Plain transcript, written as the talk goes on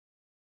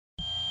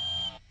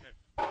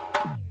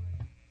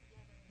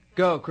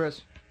Go,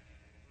 Chris.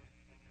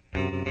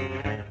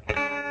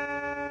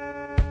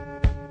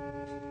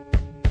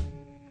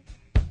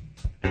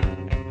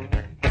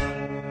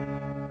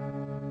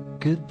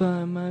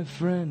 Goodbye, my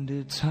friend,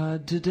 it's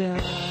hard to die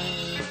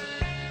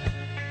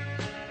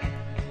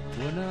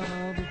when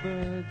all the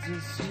birds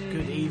are singing.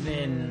 Good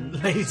evening,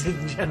 ladies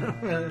and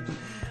gentlemen.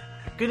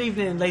 Good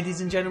evening,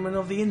 ladies and gentlemen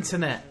of the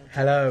internet.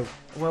 Hello.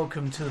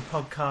 Welcome to the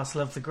podcast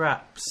Love the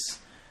Graps.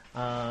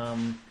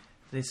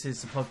 This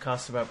is the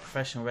podcast about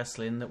professional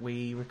wrestling that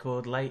we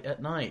record late at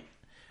night.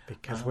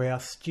 Because we are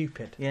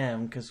stupid. Yeah,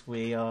 because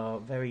we are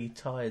very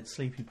tired,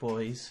 sleepy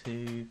boys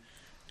who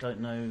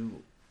don't know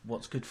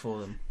what's good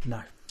for them.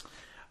 No.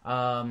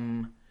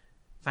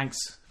 Thanks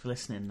for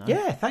listening, though.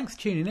 Yeah, thanks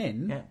for tuning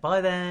in. Yeah, bye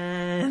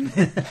then.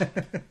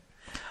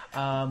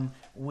 I'm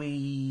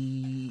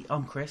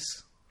Chris.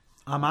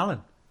 I'm Alan.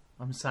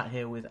 I'm sat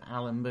here with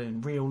Alan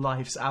Boone, real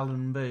life's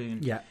Alan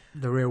Boone. Yeah,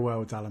 the real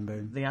world's Alan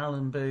Boone. The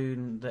Alan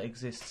Boone that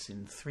exists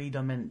in 3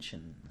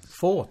 dimensions.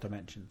 4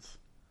 dimensions.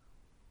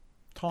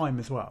 Time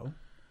as well.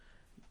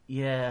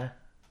 Yeah,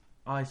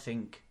 I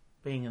think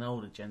being an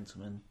older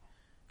gentleman,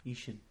 you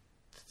should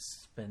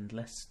spend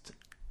less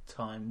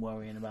time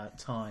worrying about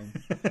time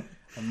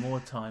and more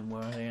time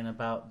worrying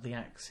about the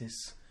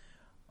axis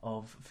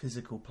of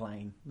physical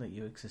plane that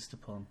you exist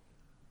upon.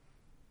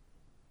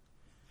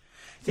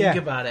 Think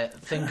about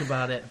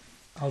it.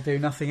 I'll do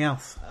nothing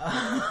else.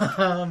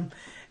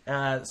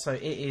 So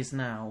it is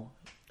now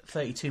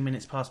 32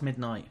 minutes past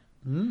midnight.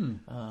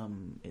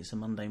 It's a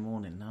Monday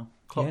morning now.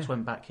 Clocks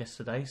went back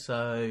yesterday,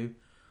 so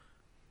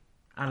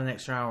add an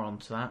extra hour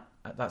onto that.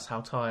 That's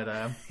how tired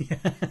I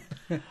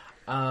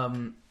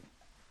am.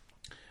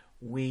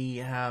 We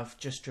have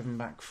just driven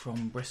back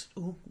from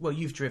Bristol. Well,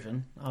 you've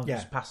driven. I was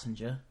just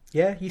passenger.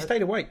 Yeah, you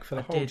stayed awake for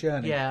the whole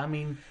journey. Yeah, I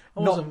mean, I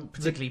wasn't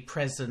particularly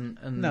present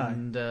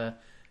and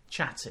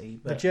chatty.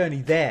 But the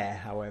journey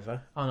there,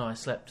 however. Oh no, I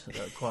slept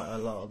quite a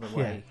lot of the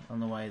way on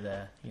the way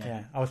there.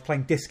 Yeah, I was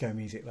playing disco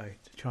music though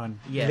to try and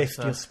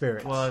lift your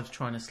spirits. Well, I was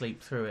trying to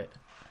sleep through it.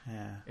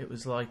 Yeah, it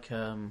was like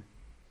trying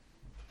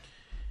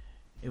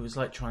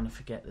to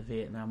forget the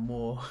Vietnam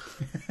War.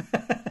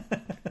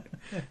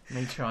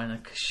 Me trying to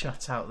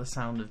shut out the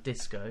sound of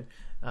disco.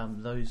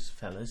 Those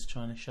fellas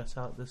trying to shut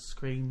out the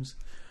screams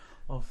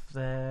of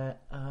their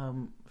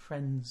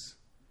friends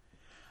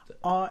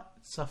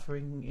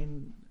suffering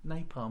in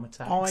napalm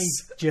attacks. I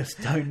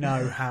just don't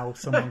know how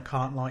someone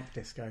can't like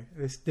disco.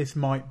 This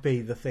might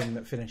be the thing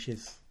that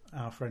finishes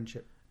our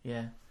friendship.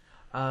 Yeah.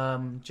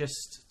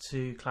 Just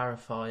to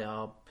clarify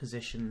our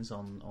positions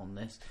on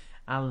this,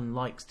 Alan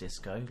likes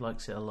disco,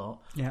 likes it a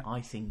lot. Yeah.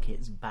 I think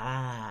it's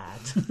bad.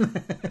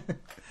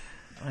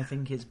 I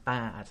think it's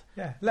bad.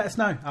 Yeah, let us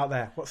know out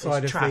there what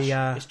side of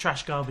the... It's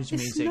trash garbage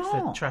music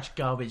for trash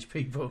garbage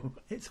people.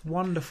 It's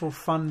wonderful,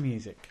 fun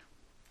music.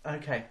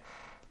 Okay.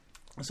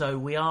 So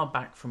we are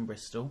back from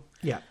Bristol.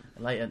 Yeah.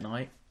 Late at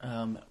night.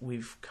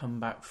 We've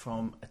come back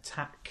from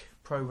Attack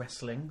Pro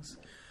Wrestling's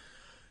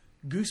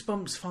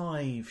Goosebumps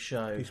 5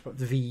 show. Goosebumps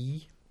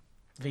V.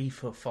 V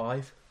for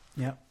 5.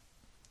 Yeah.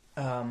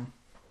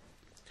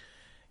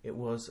 It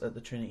was at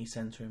the Trinity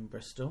Centre in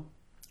Bristol.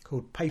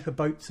 Called Paper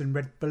Boats and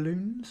Red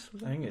Balloons.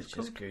 I think it's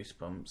just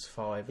Goosebumps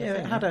 5. Yeah,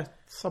 it had a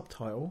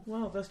subtitle.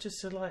 Well, that's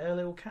just a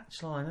little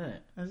catch line, isn't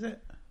it? Is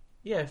it?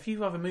 Yeah, if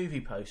you have a movie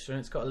poster and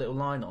it's got a little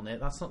line on it,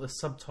 that's not the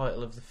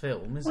subtitle of the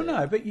film, is it? Well,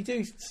 no, but you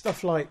do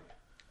stuff like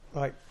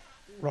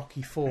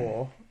Rocky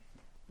 4,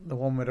 the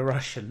one with a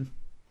Russian.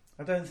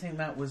 I don't think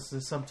that was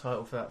the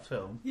subtitle for that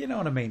film. You know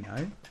what I mean,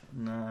 though?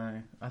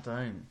 No, I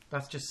don't.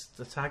 That's just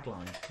the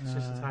tagline. It's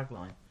just a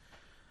tagline.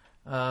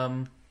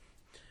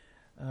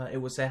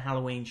 It was their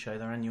Halloween show,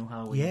 their annual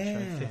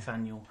Halloween show, 5th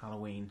annual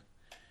Halloween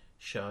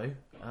show,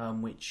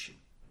 which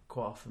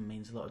quite often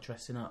means a lot of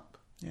dressing up.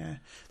 Yeah.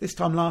 This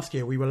time last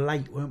year we were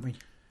late, weren't we?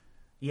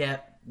 Yeah,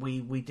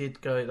 we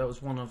did go. That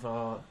was one of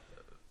our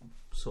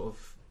sort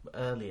of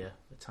earlier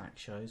Attack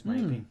shows,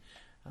 maybe.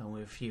 We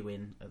were a few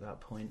in at that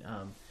point.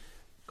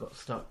 Got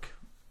stuck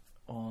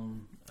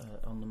on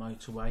the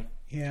motorway.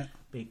 Yeah.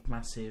 Big,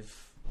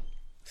 massive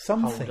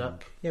something. Hold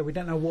up. Yeah, we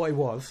don't know what it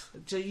was.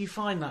 So you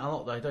find that a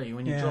lot, though, don't you?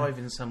 When you're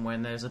driving somewhere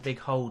and there's a big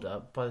hold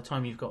up, by the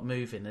time you've got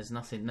moving, there's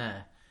nothing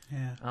there.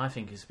 Yeah. And I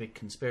think it's a big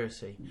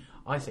conspiracy.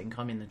 I think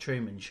I'm in the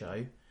Truman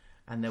Show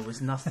and there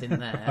was nothing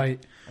there.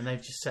 Right. And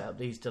they've just set up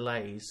these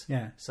delays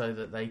so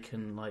that they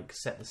can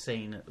set the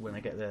scene when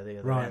they get there the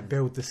other end. Right,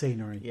 build the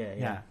scenery.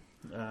 Yeah.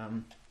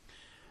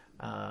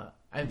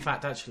 In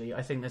fact, actually,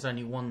 I think there's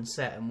only one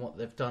set, and what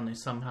they've done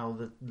is somehow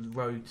the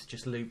roads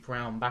just loop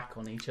round back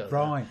on each other.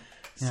 Right.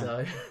 Yeah.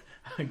 So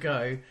I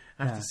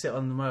have to sit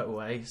on the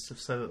motorway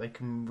so that they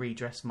can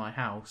redress my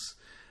house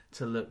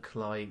to look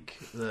like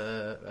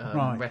the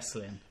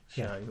wrestling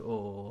show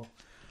or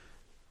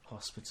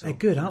hospital. They're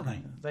good, aren't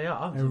they? They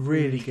are. They're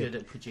really good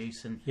at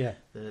producing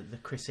the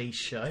Chris East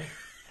show.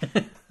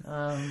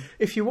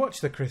 If you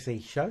watch the Chris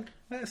East show,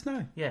 let us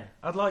know. Yeah,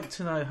 I'd like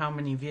to know how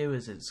many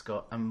viewers it's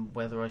got and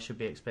whether I should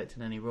be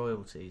expecting any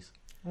royalties.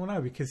 Well,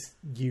 no, because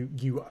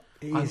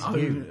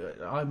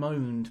I'm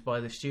owned by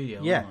the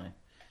studio, yeah. aren't I?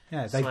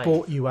 Yeah, they slave.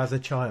 bought you as a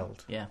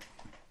child. Yeah.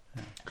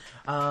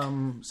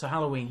 So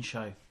Halloween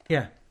show.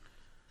 Yeah.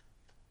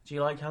 Do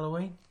you like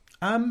Halloween?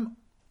 I'm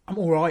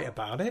all right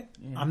about it.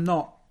 Yeah. I'm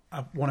not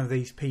one of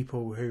these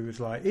people who was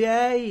like,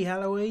 yay,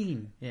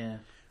 Halloween. Yeah.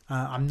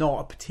 I'm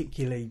not a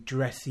particularly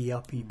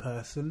dressy-uppy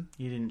person.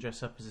 You didn't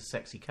dress up as a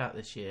sexy cat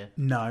this year.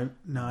 No.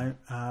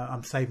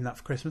 I'm saving that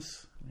for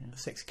Christmas. Yeah.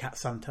 Sexy cat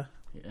Santa.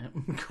 Yeah.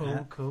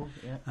 Cool.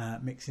 Yeah.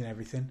 Mixing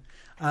everything.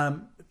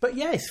 But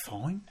yeah, it's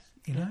fine.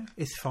 You know,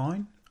 it's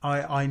fine.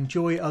 I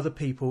enjoy other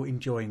people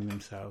enjoying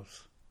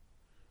themselves.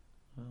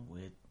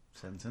 Weird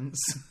sentence.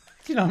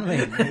 Do you know what I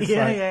mean? It's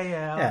yeah, like-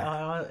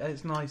 yeah.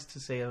 It's nice to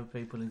see other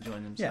people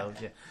enjoying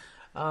themselves. Yeah.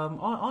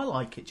 I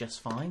like it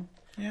just fine.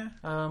 Yeah.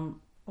 I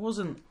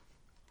wasn't,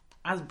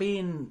 as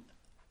being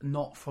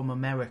not from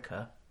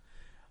America,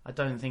 I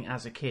don't think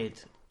as a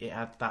kid it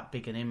had that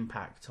big an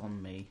impact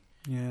on me,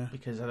 Yeah.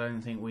 because I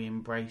don't think we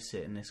embrace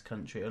it in this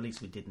country. Or at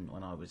least we didn't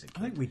when I was a kid.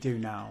 I think we do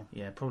now.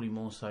 Yeah, probably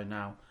more so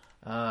now.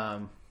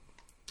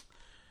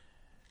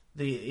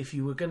 If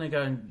you were going to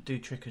go and do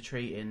trick or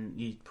treating,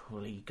 you'd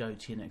probably go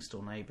to your next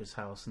door neighbour's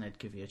house and they'd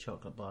give you a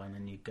chocolate bar and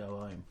then you'd go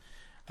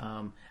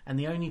home. And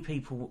the only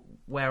people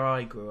where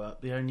I grew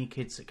up, the only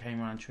kids that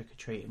came around trick or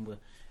treating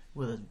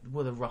were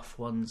the rough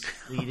ones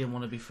that you didn't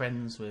want to be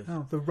friends with.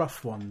 Oh, the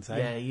rough ones, eh?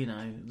 Yeah, you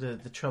know, the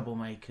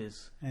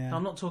troublemakers. Yeah.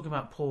 I'm not talking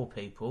about poor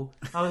people.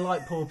 I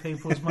like poor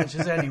people as much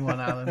as anyone,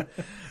 Alan.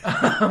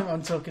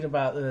 I'm talking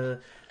about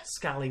the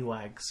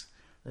scallywags,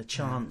 the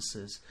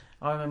chancers.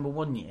 I remember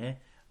one year,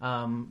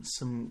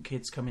 some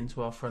kids come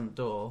into our front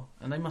door,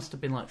 and they must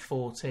have been like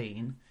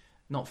 14,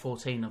 not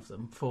 14 of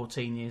them,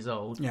 14 years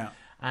old. Yeah.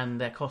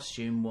 And their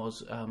costume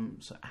was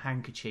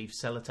handkerchief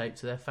sellotape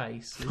to their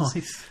faces.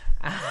 Nice.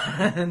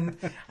 And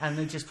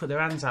they just put their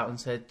hands out and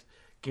said,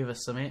 "Give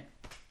us something,"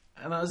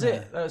 and that was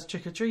it. That was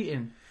trick or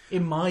treating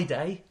in my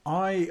day.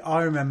 I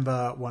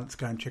remember once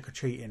going trick or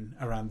treating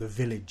around the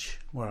village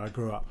where I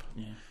grew up,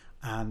 Yeah.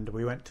 and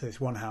we went to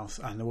this one house,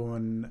 and the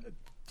woman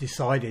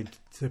decided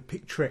to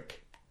pick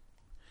trick.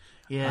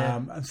 Yeah.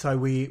 And so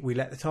we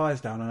let the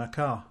tyres down on her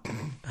car,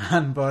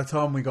 and by the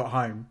time we got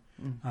home,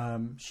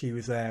 she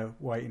was there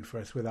waiting for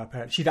us with our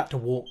parents. She'd had to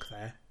walk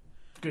there.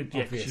 Good.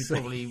 Yeah. 'Cause you obviously.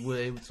 probably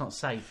would. It's not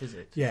safe, is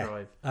it? To Yeah.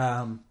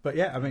 drive. But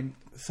yeah, I mean,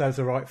 serves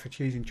her right for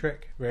choosing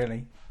trick,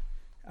 really.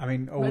 I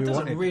mean, all But it we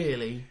doesn't wanted.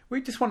 really.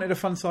 We just wanted a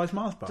fun-sized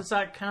Mars bar. Does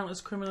that count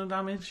as criminal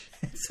damage?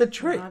 It's a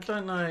trick. I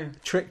don't know.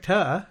 Tricked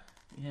her.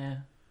 Yeah.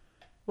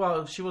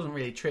 Well, she wasn't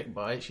really tricked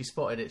by it. She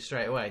spotted it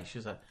straight away. She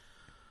was like,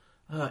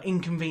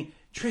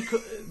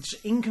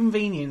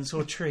 inconvenience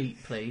or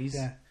treat, please.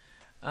 Yeah.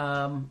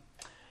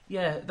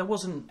 Yeah, there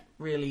wasn't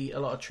really a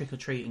lot of trick or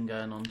treating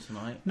going on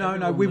tonight. No,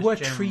 Everyone we was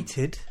were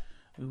treated.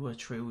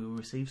 treated. We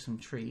received some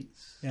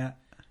treats. Yeah.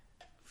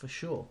 For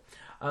sure.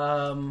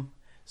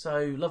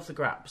 So, Love the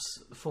Graps.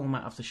 The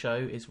format of the show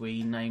is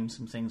we name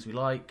some things we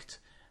liked,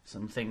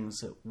 some things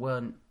that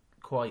weren't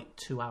quite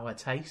to our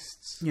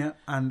tastes. Yeah,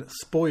 and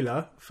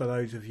spoiler for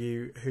those of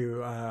you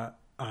who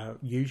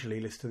usually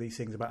listen to these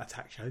things about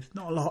attack shows,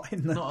 not a lot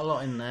in there. Not a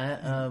lot in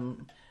there.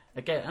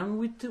 Again, and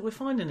we're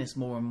finding this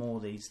more and more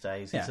these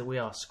days, Yeah. is that we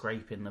are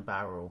scraping the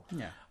barrel.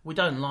 Yeah. We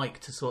don't like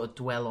to sort of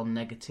dwell on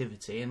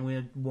negativity, and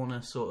we want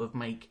to sort of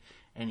make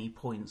any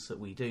points that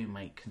we do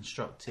make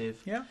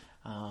constructive. Yeah.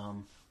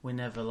 We're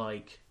never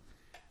like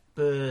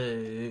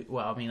boo.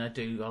 Well, I mean, I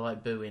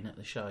like booing at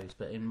the shows,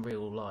 but in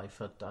real life,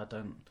 I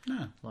don't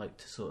No. like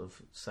to sort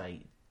of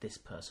say this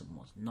person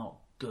was not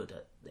good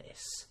at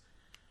this.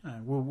 No,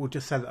 we'll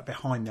just say that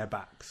behind their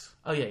backs.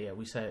 Oh yeah,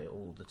 we say it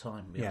all the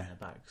time behind Yeah. their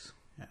backs.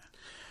 Yeah.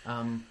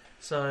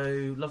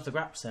 So Love the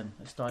Graps then.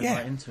 Let's dive Yeah.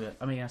 right into it.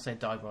 I mean, I say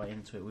dive right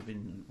into it. We've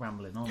been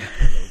rambling on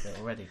for a little bit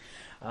already.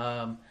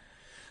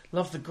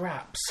 Love the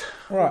Graps.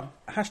 All right.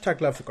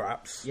 Hashtag love the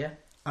graps. Yeah.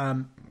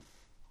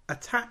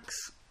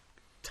 Attack's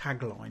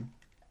tagline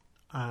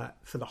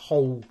for the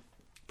whole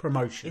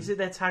promotion. Is it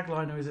their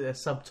tagline or is it their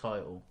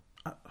subtitle?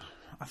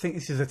 I think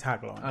this is a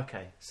tagline.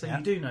 Okay, so Yeah.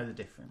 you do know the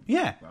difference.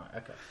 Yeah.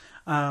 Right. Okay.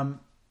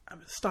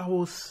 Star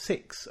Wars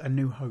 6: A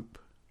New Hope.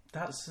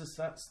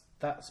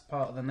 That's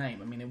part of the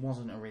name. I mean, it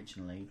wasn't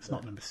originally. It's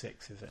not number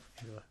 6, is it?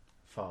 Either.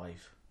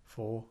 5,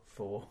 4.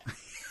 4.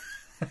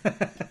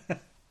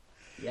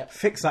 Yep.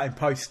 Fix that in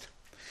post.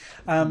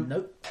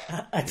 Nope.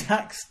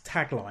 Attack's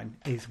tagline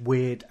is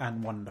weird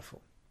and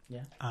wonderful.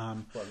 Yeah.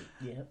 Well,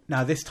 yeah.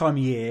 Now, this time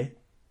of year,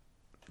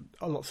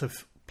 lots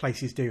of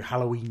places do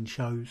Halloween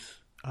shows.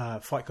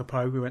 Fight Club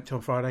Pro, we went to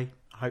on Friday.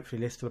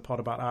 Hopefully listen to the pod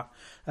about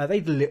that. They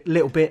did a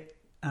little bit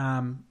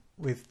to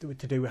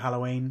do with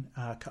Halloween.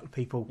 A couple of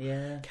people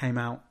Yeah. came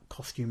out,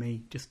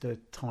 costumey, just a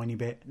tiny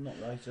bit. Not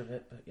loads of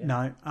it, but yeah.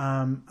 No,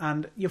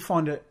 and you'll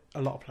find it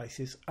a lot of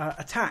places.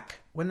 Attack,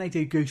 when they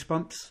do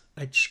Goosebumps,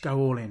 they just go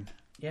all in.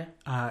 Yeah.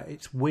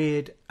 It's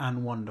weird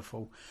and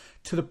wonderful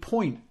to the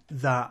point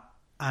that,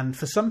 and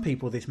for some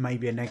people this may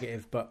be a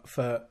negative, but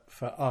for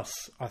us,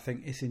 I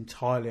think it's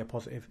entirely a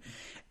positive.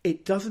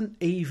 It doesn't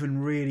even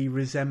really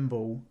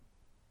resemble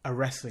a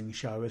wrestling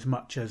show as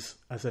much as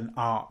an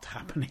art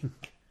happening.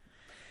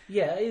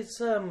 Yeah, it's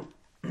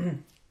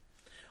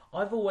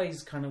I've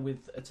always kind of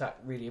with Attack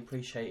really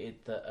appreciated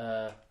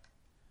that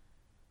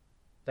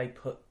they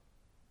put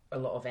a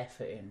lot of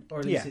effort in, or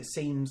at least it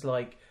seems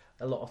like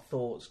a lot of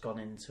thought's gone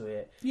into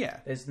it. Yeah.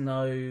 There's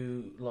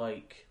no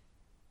like,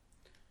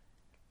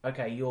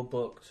 okay, you're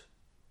booked,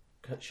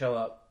 show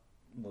up,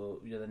 well,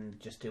 then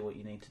just do what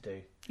you need to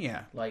do.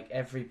 Yeah. Like,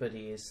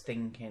 everybody is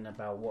thinking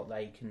about what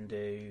they can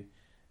do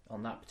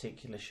on that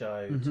particular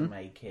show to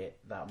make it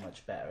that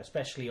much better,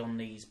 especially on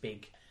these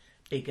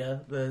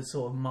bigger, the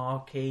sort of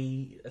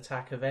marquee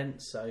Attack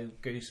events. So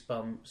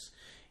Goosebumps,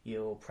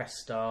 your Press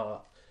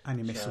Start, and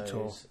your Missile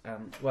Tour.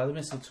 Well, the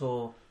Missile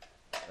Tour,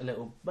 a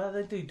little. Well,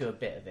 they do a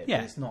bit of it,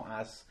 but it's not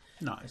as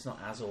it's not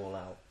as all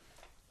out.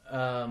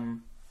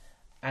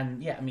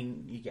 And yeah, I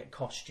mean, you get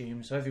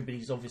costumes, so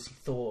everybody's obviously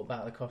thought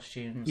about the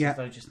costumes. Yeah.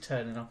 They're just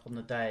turning up on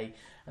the day,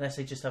 unless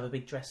they just have a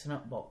big dressing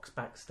up box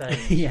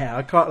backstage. Yeah,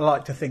 I quite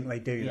like to think they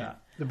do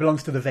that. It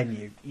belongs to the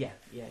venue. Yeah.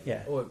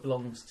 Or it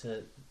belongs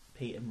to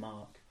Pete and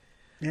Mark.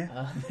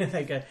 Yeah.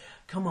 They go,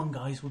 come on,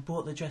 guys, we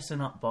bought the dressing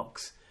up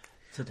box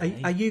today.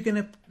 Are you going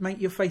to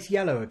make your face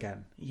yellow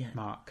again,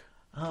 Mark?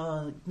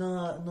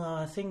 No,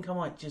 I think I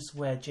might just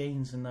wear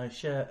jeans and no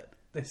shirt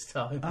this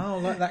time. Oh,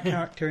 like that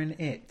character in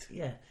It.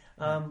 Yeah.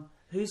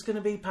 Who's going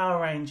to be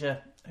Power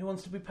Ranger? Who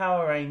wants to be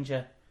Power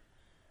Ranger?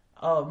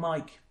 Oh,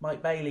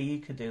 Mike Bailey, you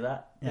could do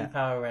that. Yeah. Be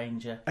Power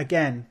Ranger.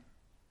 Again,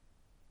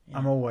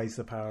 I'm always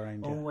the Power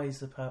Ranger.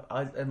 Always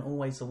and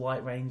always the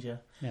White Ranger.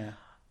 Yeah.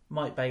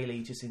 Mike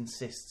Bailey just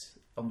insists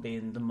on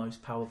being the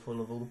most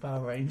powerful of all the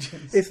Power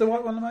Rangers. Is the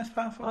White one the most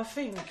powerful? I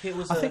think it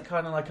was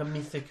kind of like a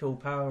mythical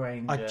Power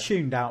Ranger. I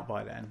tuned out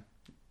by then.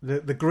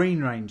 The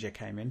Green Ranger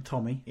came in,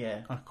 Tommy.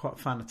 Yeah. I'm quite a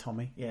fan of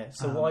Tommy. Yeah,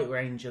 so White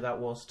Ranger, that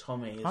was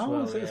Tommy as well. Oh,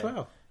 was it as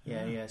well?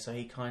 Yeah, so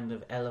he kind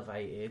of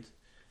elevated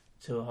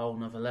to a whole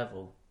nother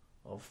level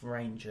of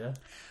Ranger.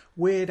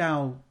 Weird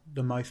how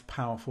the most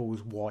powerful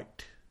was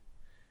white.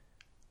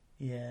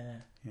 Yeah.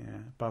 Yeah,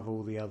 above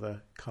all the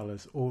other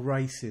colours. Or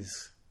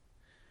races.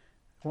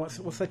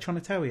 What's they trying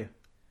to tell you?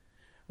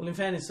 Well, in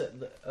fairness,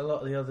 a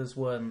lot of the others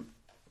weren't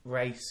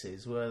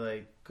races, were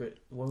they?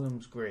 One of them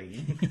was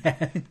green.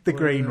 Yeah, the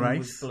green race.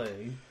 race. Was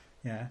blue.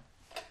 Yeah.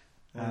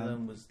 One of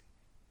them was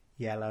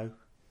yellow.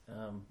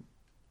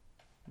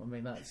 I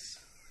mean, that's...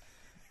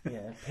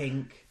 Yeah,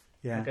 pink.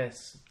 Yeah. I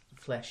guess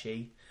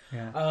fleshy.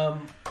 Yeah.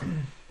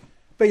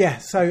 But yeah,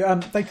 so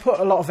they put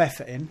a lot of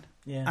effort in.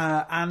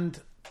 Yeah. And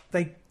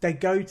they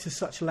go to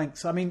such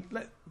lengths. I mean,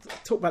 let's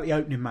talk about the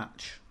opening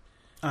match.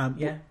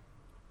 Yeah.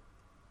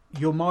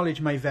 Your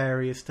mileage may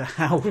vary as to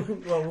how. Well,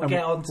 we'll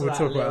get on to that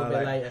a little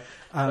bit later.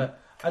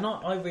 And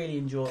I really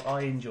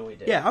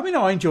enjoyed it. Yeah, I mean,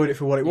 I enjoyed it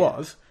for what it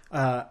was,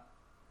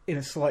 in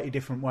a slightly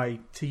different way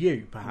to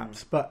you,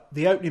 perhaps. But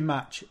the opening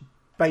match,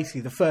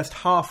 basically, the first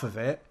half of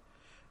it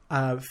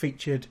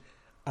featured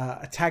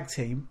a tag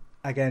team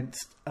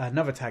against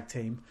another tag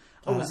team.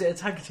 Oh, was it a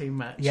tag team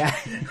match? Yeah.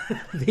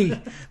 the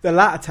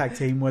latter tag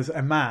team was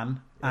a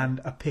man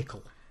and a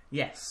pickle.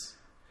 Yes.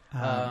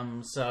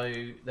 So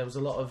there was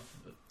a lot of...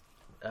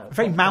 a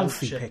very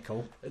mouthy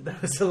pickle. There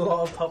was a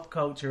lot of pop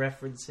culture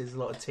references, a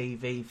lot of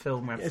TV,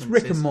 film references. It's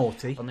Rick and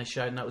Morty on the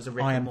show, and that was a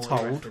Rick I and am Morty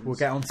told. reference. We'll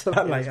get on to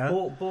that later.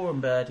 Boar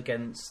and Bird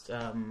against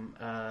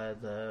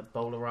the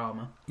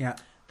Bowl-O-Rama. Yeah.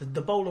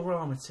 The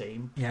Bowl-O-Rama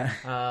team.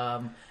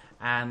 Yeah.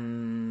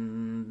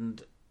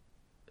 And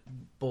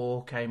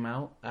Boar came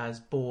out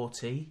as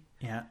Borty.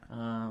 Yeah.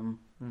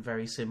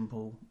 Very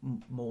simple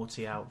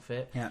Morty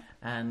outfit. Yeah.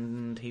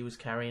 And he was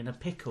carrying a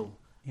pickle.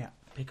 Yeah.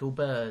 Pickle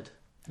Bird.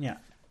 Yeah.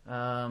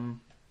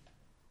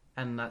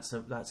 And that's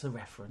a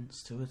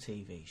reference to a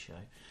TV show.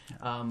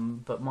 Yeah.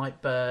 But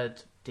Mike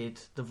Bird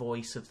did the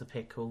voice of the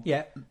pickle.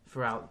 Yeah.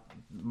 Throughout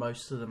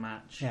most of the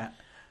match. Yeah.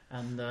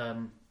 And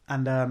then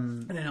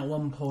at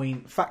one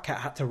point, Fat Cat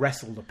had to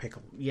wrestle the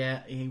pickle.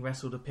 Yeah, he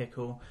wrestled a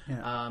pickle.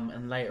 Yeah.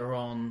 And later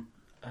on,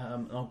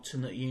 an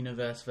alternate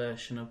universe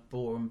version of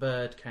Boar and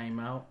Bird came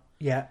out.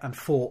 Yeah, and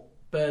fought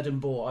Bird and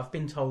Boar. I've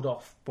been told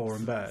off Boar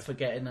and Bird.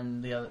 Forgetting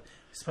them the other.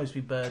 It's supposed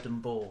to be Bird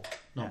and Boar,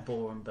 not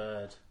Boar and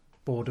Bird.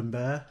 Board and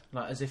Bear.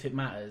 Like as if it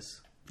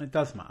matters. It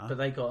does matter. But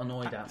they got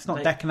annoyed at me. It's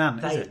not Deck and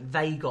Ant, is it?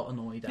 They got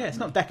annoyed at me. Yeah, it's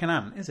not Deck and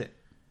Ant, is it?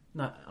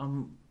 No,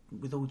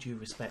 with all due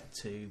respect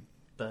to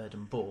Bird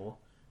and Boar,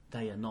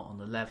 they are not on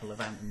the level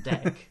of Ant and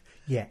Deck.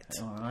 Yet.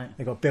 All right.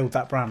 They've got to build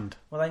that brand.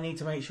 Well, they need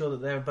to make sure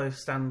that they're both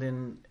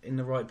standing in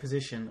the right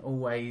position.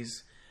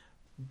 Always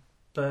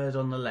Bird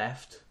on the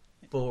left,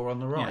 Boar on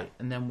the right,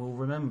 and then we'll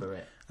remember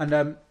it.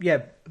 And,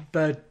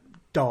 Bird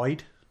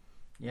died.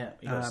 Yeah,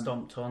 he got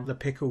stomped on. The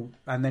pickle,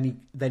 and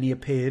then he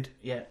appeared.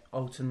 Yeah,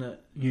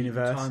 alternate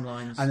universe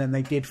timelines, and then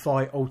they did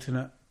fight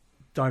alternate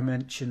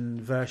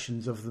dimension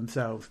versions of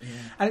themselves. Yeah.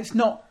 And it's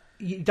not,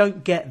 you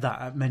don't get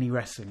that at many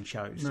wrestling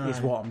shows. No. Is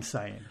what I'm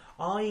saying.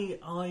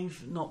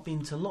 I've not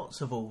been to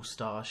lots of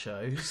all-star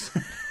shows,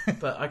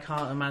 but I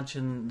can't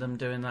imagine them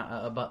doing that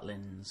at a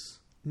Butlins.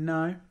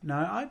 No,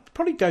 I'd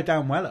probably go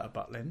down well at a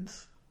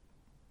Butlins.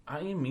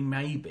 I mean,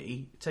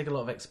 maybe it'd take a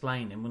lot of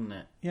explaining, wouldn't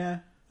it? Yeah.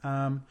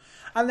 And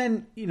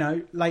then,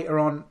 later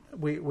on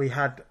we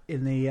had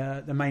in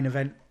the main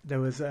event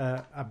there was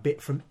a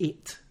bit from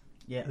It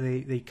Yeah.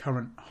 The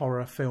current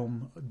horror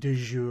film du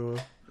jour,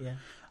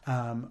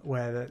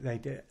 where they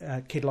did,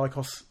 Kid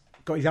Lycos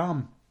got his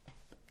arm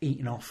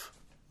eaten off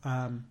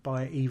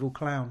by an evil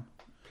clown.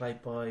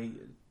 Played by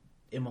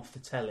him off the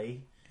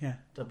telly. Yeah.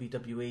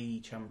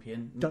 WWE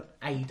champion.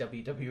 A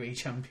WWE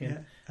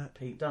champion. Yeah.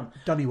 Pete Dunne.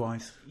 Dunny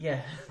Wise.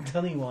 Yeah.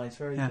 Dunny Wise.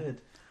 Very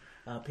good.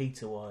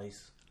 Peter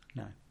Wise.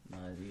 No,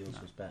 yours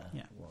was better.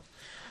 Yeah. It was.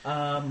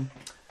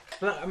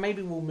 But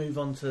maybe we'll move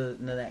on to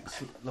the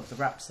next Love the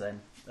Raps then.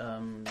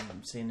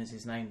 Seeing as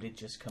his name did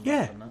just come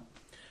up on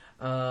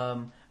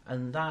that.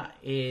 And that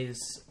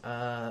is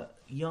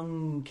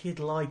young Kid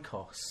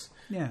Lycos.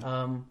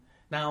 Yeah.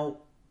 Now,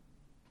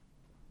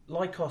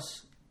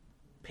 Lycos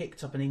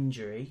picked up an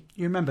injury.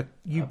 You remember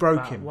you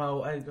broke him.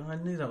 Well, I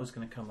knew that was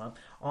going to come up.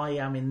 I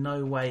am in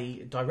no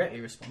way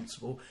directly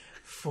responsible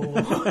for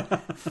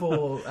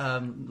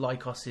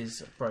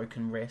Lycos's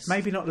broken wrist.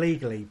 Maybe not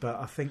legally, but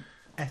I think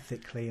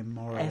ethically and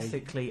morally.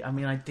 Ethically, I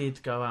mean, I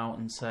did go out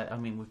and say. I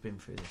mean, we've been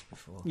through this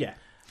before. Yeah.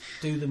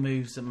 Do the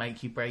moves that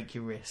make you break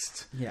your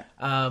wrist. Yeah.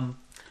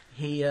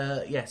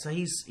 So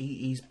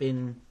he's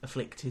been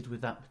afflicted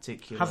with that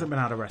particular hasn't been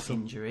able to wrestle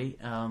injury.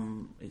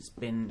 It's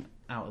been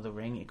out of the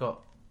ring. It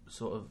got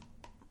sort of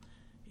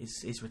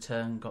his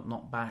return got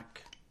knocked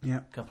back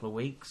a couple of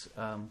weeks.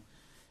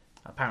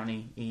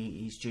 Apparently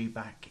he's due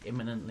back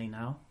imminently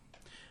now.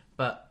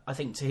 But I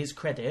think to his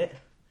credit,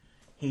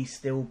 he's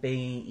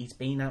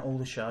been at all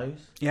the shows.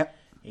 Yep.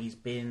 He's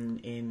been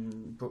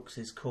in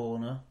Brooks's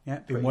corner. Yeah,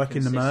 been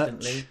working the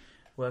merch.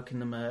 Working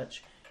the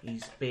merch.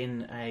 He's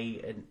been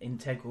an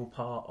integral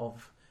part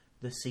of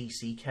the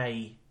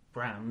CCK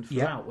brand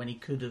throughout when he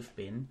could have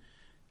been,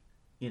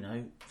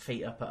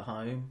 feet up at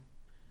home,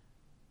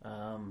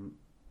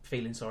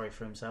 feeling sorry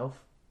for himself.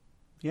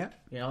 Yeah.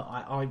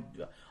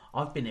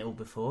 I've been ill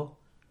before.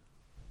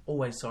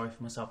 Always sorry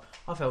for myself.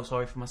 I felt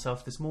sorry for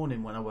myself this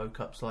morning when I woke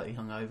up slightly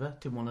hungover.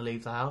 Didn't want to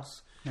leave the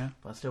house. Yeah.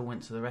 But I still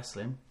went to the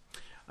wrestling.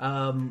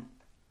 And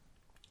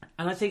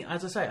I think,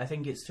 as I say, I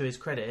think it's to his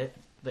credit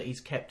that he's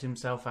kept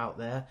himself out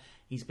there.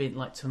 He's been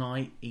like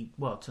tonight he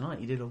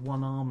did a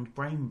one-armed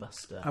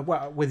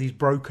brainbuster. With his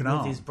broken arm.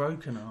 With his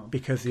broken arm.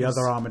 Because the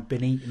other arm had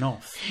been eaten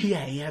off.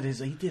 Yeah, he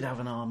did have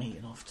an arm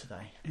eaten off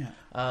today. Yeah.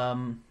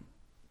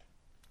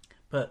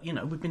 But,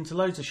 we've been to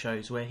loads of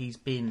shows where he's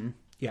been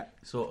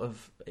sort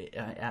of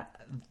at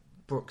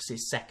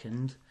Brooks'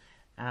 second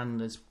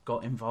and has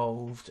got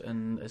involved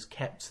and has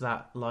kept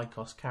that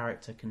Lycos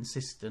character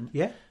consistent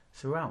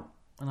throughout.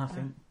 And I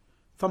think...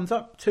 Thumbs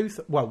up,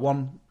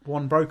 one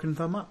broken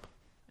thumb up.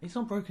 He's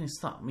not broken his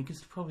thumb. He could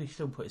probably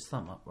still put his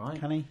thumb up, right?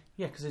 Can he?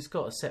 Yeah, because it's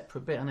got a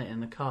separate bit on it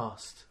in the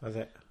cast. Has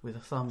it? With a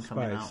thumb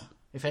coming out.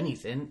 If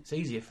anything, it's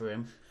easier for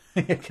him.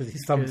 Because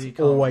his thumb's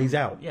always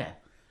out. Yeah.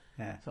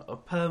 So a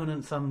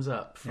permanent thumbs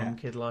up from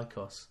Kid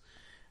Lycos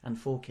and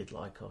for Kid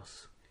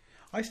Lycos.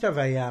 I used to have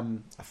a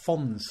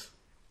Fonz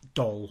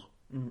doll.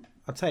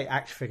 I'd say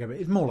action figure, but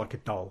it's more like a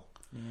doll.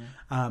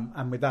 Yeah.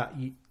 And with that,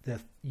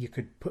 you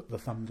could put the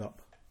thumbs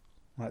up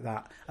like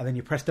that, and then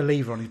you press the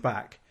lever on his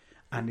back,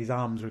 and his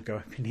arms would go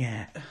up in the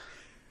air,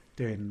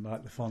 doing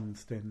like the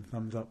Fonz, doing the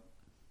thumbs up.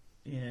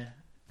 Yeah.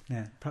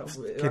 Yeah. Perhaps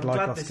I'm Kid glad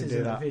Lycos this could do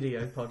isn't that. a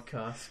video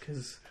podcast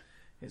because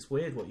it's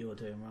weird what you're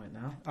doing right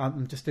now.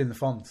 I'm just doing the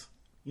Fonz.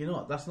 You're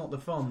not. That's not the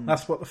Fonz.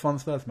 That's what the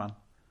Fonz does, man.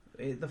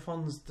 The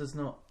Fonz does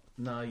not.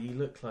 No, you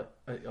look like...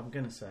 I'm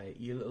going to say,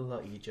 you look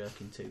like you're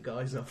jerking two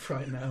guys off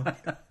right now.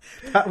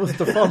 That was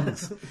the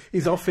Fonz.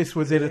 His office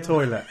was in a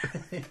toilet.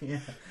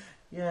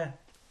 Yeah.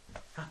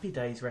 Happy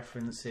Days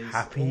references.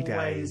 Happy always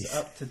Days.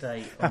 Up to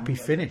date. Happy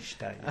Finish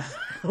Days.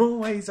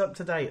 Always up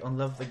to date on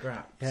Love the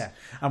Graps. Yeah,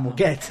 and we'll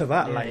get to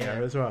that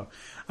later as well.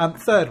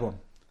 Third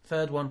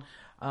one.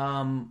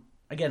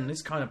 Again,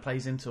 this kind of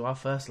plays into our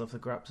first Love the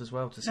Graps as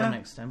well to some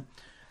extent.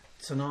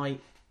 Tonight,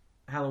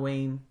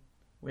 Halloween...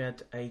 We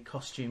had a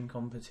costume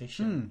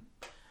competition.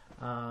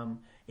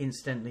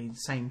 Incidentally, the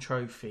same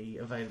trophy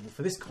available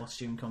for this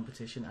costume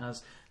competition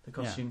as the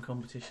costume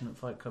competition at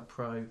Fight Club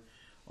Pro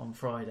on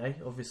Friday.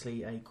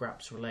 Obviously, a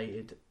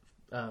Graps-related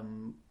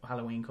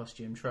Halloween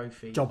costume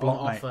trophy Job lot,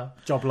 offer.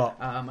 Mate. Job lot.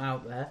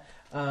 Out there.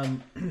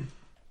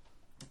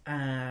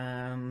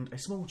 And a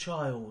small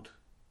child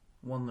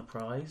won the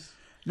prize.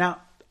 Now,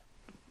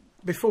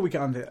 before we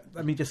get on to it,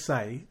 let me just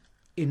say...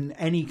 In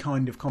any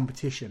kind of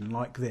competition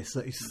like this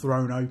that is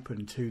thrown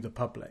open to the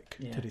public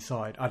to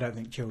decide, I don't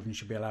think children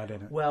should be allowed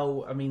in it.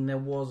 Well, I mean,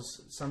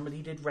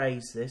 somebody did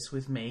raise this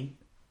with me.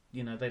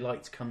 They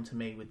like to come to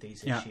me with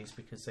these issues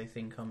because they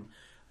think I'm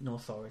an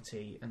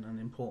authority and an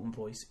important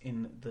voice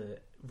in the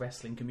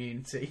wrestling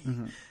community.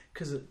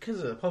 Because of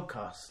the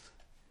podcast,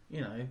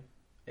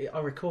 I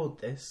record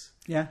this.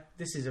 Yeah.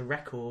 This is a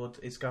record.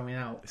 It's going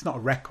out. It's not a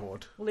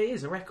record. Well, it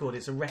is a record.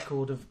 It's a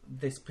record of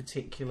this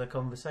particular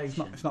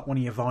conversation. It's not one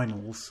of your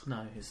vinyls.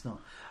 No, it's not.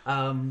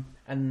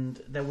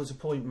 And there was a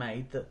point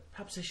made that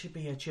perhaps there should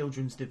be a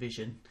children's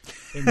division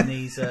in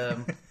these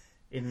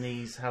in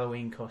these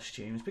Halloween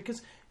costumes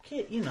because,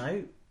 kids,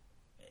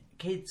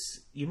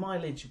 your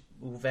mileage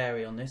will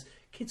vary on this.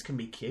 kids can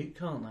be cute,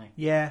 can't they?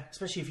 Yeah,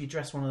 Especially if you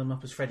dress one of them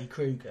up as Freddy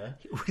Krueger.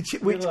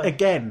 which like-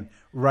 again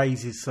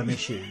raises some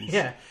issues.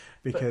 Yeah.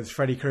 Because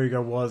Freddy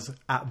Krueger was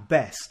at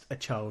best a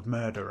child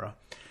murderer,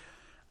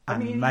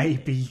 and mean,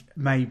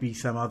 maybe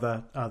some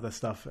other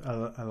stuff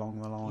along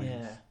the lines.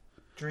 Yeah.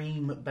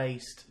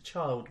 Dream-based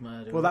child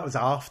murder. Well, that was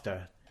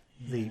after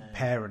the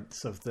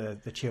parents of the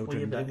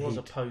children. But it was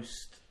a he'd-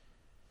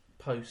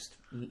 post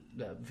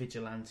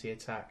vigilante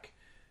attack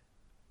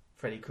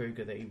Freddy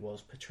Krueger that he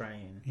was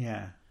portraying,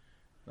 Yeah,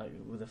 like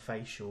with a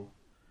facial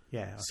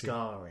yeah, I think-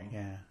 scarring.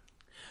 Yeah,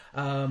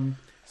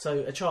 So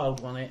a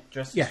child won it,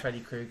 dressed Yeah. as Freddy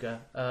Krueger.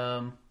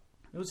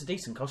 It was a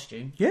decent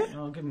costume. Yeah.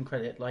 I'll give him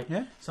credit. Like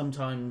Yeah.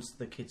 sometimes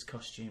the kids'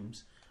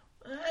 costumes,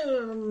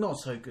 not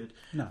so good.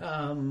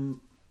 No.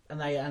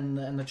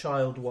 And the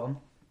child won.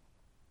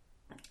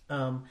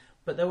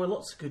 But there were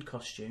lots of good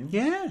costumes.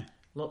 yeah,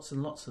 Lots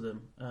and lots of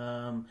them.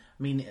 I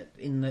mean,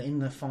 in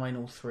the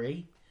final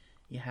three,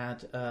 you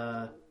had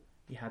a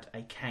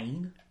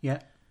cane, yeah,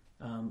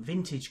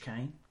 vintage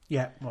cane,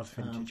 yeah. It was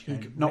vintage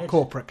big cane, not red-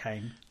 corporate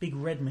cane. big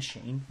red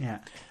machine, Yeah,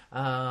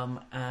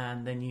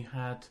 and then you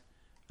had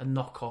a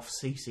knockoff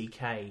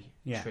CCK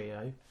Yeah.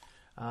 trio.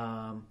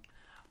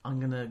 I'm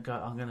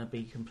gonna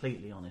be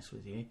completely honest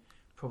with you.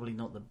 Probably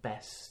not the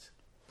best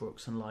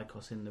Brooks and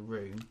Lycos in the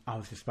room. I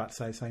was just about to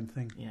say the same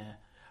thing. Yeah.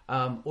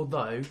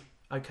 Although,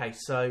 okay,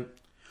 so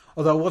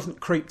Although I wasn't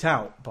creeped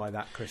out by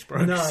that Chris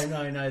Brooks.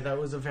 No. That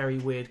was a very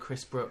weird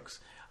Chris Brooks.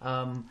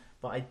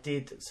 But I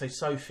did. So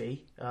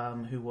Sophie,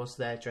 who was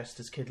there dressed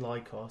as Kid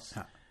Lycos,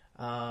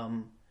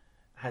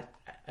 had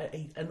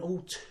an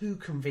all too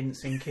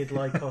convincing Kid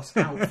Lycos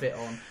outfit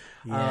on,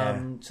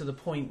 Yeah. to the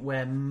point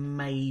where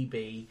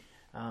maybe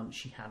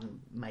she hadn't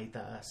made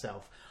that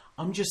herself.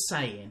 I'm just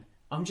saying.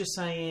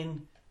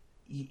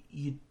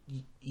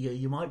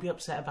 You might be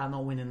upset about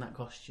not winning that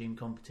costume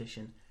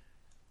competition.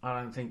 I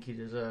don't think you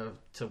deserve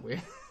to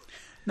win.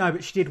 No,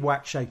 but she did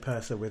whack Shea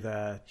Purser with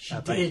a She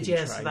baking did,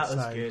 yes, tray, that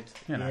was so, good.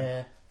 you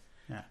know.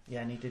 Yeah,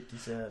 and he did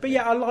deserve. But it.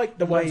 yeah, I like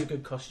the Loads way of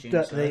good costumes.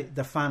 that there.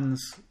 the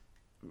fans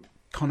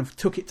kind of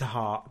took it to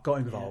heart, got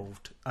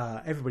involved.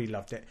 Everybody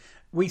loved it.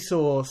 We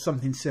saw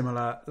something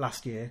similar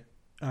last year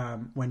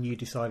when you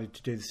decided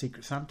to do the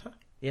Secret Santa,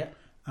 Yeah,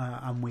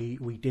 and we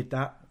did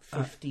that.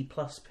 50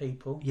 plus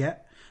people. Yeah,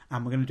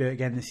 and we're going to do it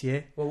again this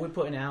year. Well, we're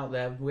putting it out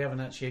there. We haven't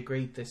actually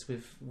agreed this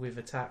with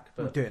Attack,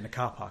 We'll but do it in the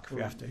car park if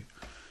we have to.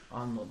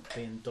 I'm not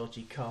being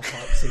dodgy car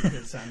park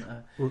Secret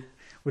Santa. We'll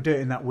do it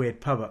in that weird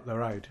pub up the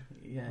road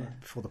Yeah,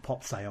 before the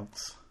pop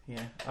seance.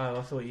 yeah. Oh,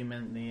 I thought you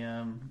meant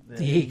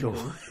the Eagle.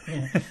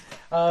 Yeah.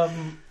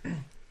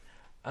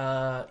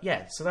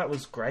 Yeah. So that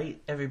was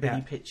great. Everybody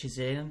Yeah. pitches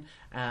in.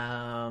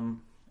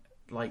 I'm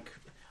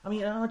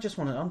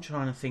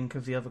trying to think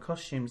of the other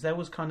costumes. There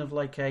was kind of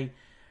like I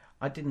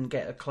didn't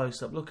get a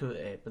close up look at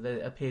it, but there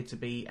appeared to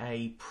be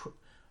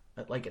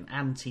like an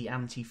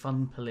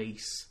anti-fun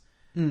police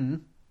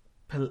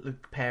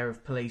pair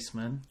of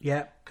policemen.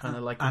 Yeah, Kind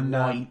of like a and,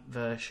 white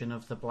version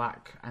of the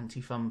black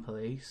anti-fun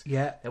police.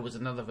 Yeah, There was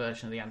another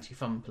version of the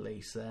anti-fun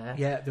police there.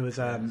 yeah. There was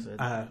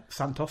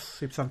Santos,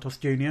 Super Santos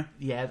Jr.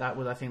 Yeah,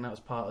 I think that was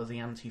part of the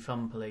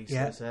anti-fun police.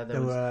 Yeah, There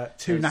there were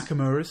two there was-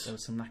 Nakamuras. There were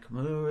some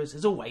Nakamuras.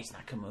 There's always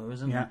Nakamuras,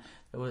 isn't Yeah. there?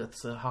 There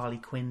was Harley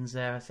Quinns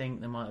there, I think.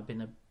 There might have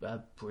been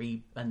a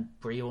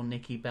Brie or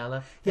Nikki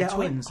Bella. They're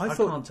twins. I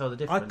thought- can't tell the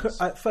difference.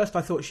 At first,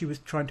 I thought she was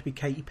trying to be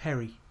Katy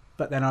Perry,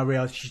 but then I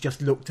realised she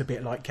just looked a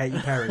bit like Katy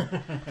Perry.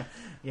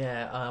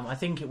 Yeah, I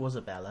think it was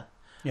a Bella.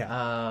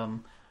 Yeah,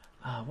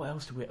 What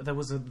else did we... There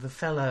was the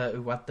fella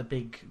who had the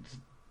big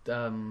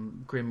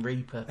Grim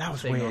Reaper that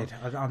was thing weird.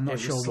 on. I'm not It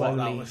was sure what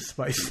that slowly- was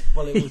supposed to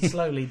Well, it was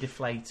slowly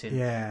deflating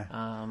Yeah,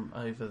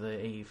 over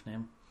the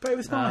evening. but it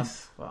was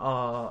nice.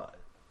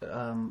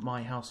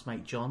 My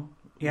housemate John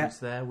Yeah. was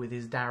there with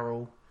his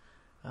Daryl,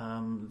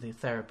 the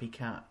therapy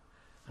cat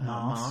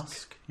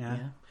mask.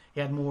 Yeah. He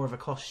had more of a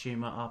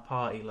costume at our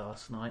party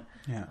last night,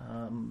 Yeah,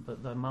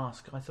 but the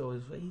mask I thought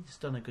he's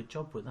done a good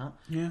job with that.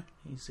 yeah.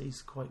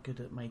 He's quite good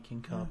at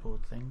making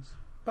cardboard things.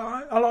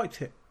 But I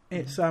liked it.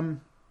 It's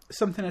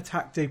something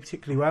Attack do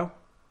particularly well.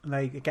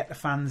 They get the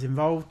fans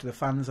involved. The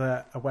fans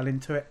are well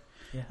into it.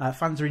 Yeah.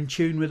 Fans are in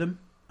tune with them.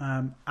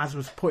 As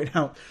was pointed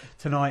out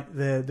tonight,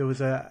 there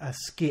was a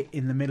skit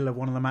in the middle of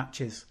one of the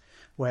matches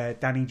where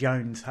Danny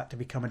Jones had to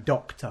become a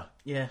doctor,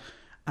 Yeah,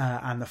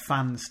 and the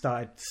fans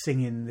started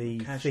singing the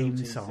Casualty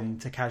theme song thing.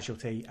 to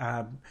Casualty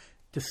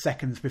just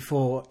seconds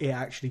before it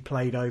actually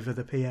played over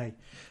the PA.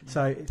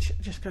 So it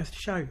just goes to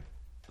show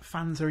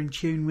fans are in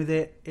tune with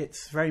it.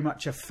 It's very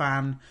much a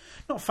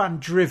not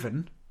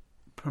fan-driven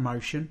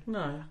promotion.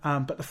 no,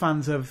 But the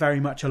fans are very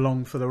much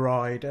along for the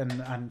ride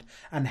and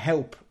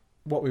help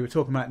what we were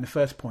talking about in the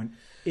first point,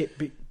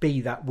 it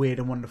be that weird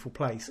and wonderful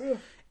place.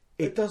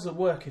 it doesn't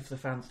work if the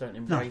fans don't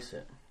embrace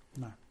it.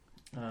 No.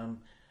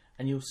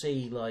 And you'll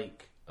see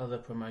like other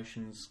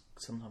promotions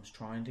sometimes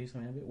try and do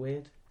something a bit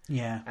weird,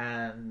 Yeah.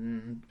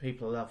 and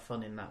people will have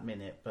fun in that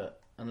minute,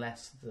 but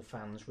unless the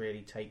fans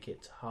really take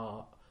it to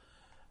heart,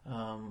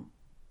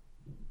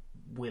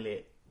 will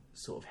it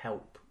sort of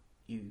help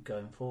you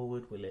going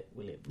forward? Will it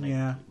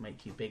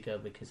make you bigger?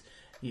 Because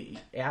it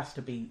has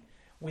to be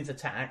with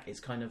Attack. It's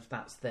kind of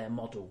that's their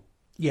model.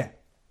 Yeah,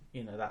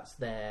 that's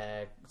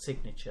their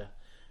signature.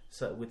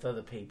 So with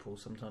other people,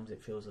 sometimes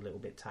it feels a little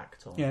bit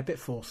tacked on. Yeah, a bit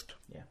forced.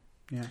 Yeah.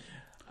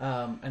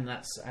 And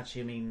that's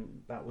actually,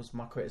 that was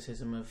my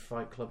criticism of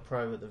Fight Club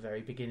Pro at the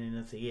very beginning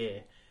of the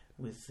year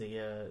with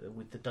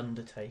the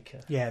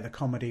Dundertaker. Yeah, the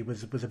comedy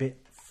was a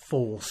bit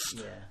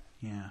forced.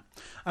 Yeah.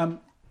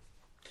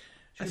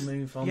 Should we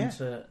move on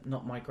to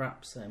Not My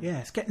Graps then? Yeah,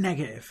 let's get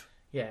negative.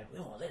 Yeah.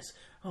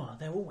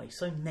 They're always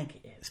so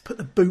negative. Let's put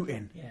the boot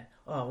in. Yeah.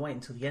 Wait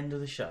until the end of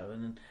the show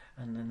and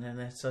then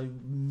they're so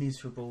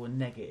miserable and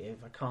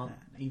negative. I can't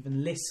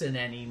even listen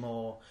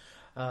anymore.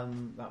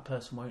 That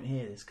person won't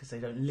hear this because they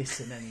don't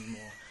listen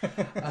anymore.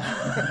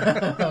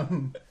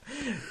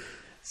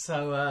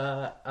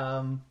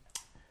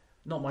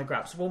 Not My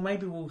Graps. Well,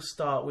 maybe we'll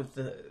start with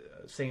the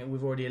thing that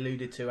we've already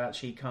alluded to.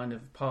 Actually, kind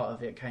of part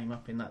of it came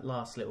up in that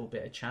last little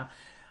bit of chat.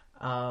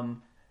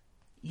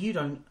 You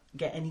don't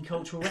get any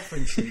cultural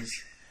references.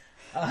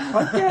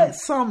 I get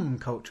some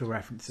cultural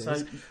references.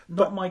 So,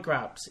 Not My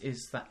Graps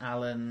is that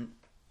Alan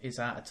is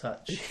out of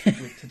touch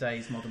with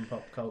today's modern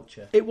pop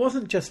culture. It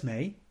wasn't just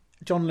me.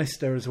 John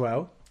Lister as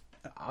well.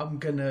 I'm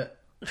gonna,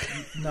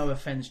 no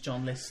offence,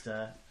 John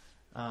Lister.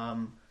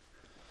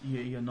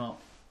 You're not.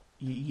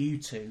 You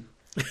two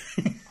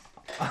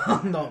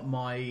are not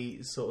my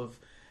sort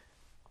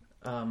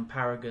of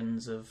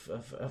paragons of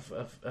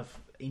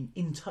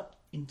in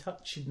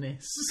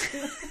touchedness.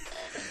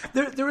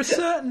 There are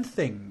certain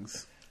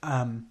things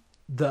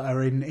that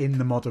are in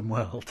the modern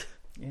world.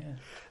 Yeah.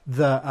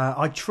 That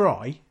I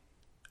try,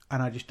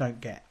 and I just don't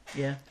get.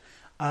 Yeah.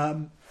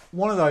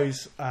 One of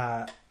those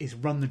is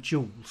Run the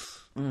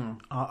Jewels.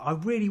 I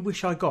really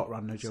wish I got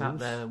Run the Jewels. Sat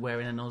there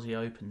wearing an Aussie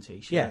Open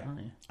t-shirt, yeah.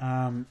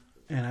 aren't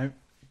you?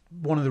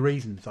 One of the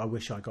reasons I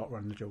wish I got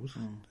Run the Jewels.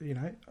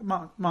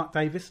 Mark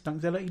Davis,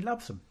 Dunkzilla, he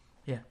loves them.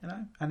 Yeah.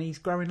 And he's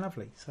growing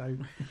lovely. So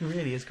he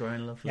really is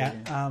growing lovely.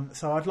 Yeah.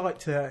 So I'd like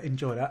to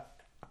enjoy that.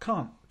 I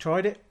can't.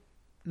 Tried it.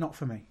 Not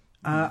for me.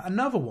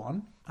 Another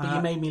one. But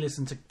you made me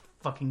listen to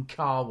fucking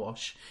Car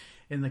Wash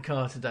in the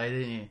car today,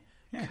 didn't you?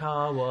 Yeah.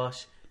 Car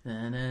wash.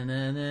 Na, na,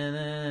 na, na,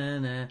 na,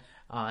 na.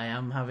 I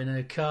am having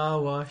a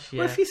car wash.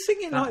 Yeah. Well, if you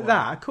sing it like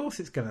that, of course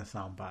it's going to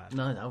sound bad.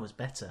 No, that was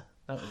better.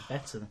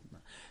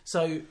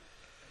 So,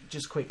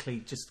 quick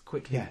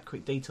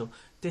detail.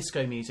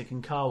 Disco music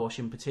and Car Wash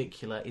in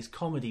particular is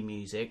comedy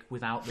music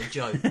without the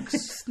jokes.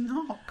 It's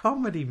not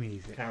comedy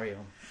music. Carry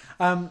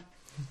on.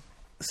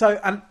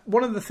 And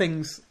one of the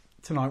things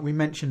tonight we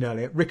mentioned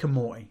earlier, Rick and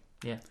Morty.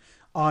 Yeah.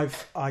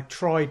 I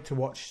tried to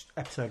watch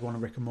episode 1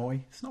 of Rick and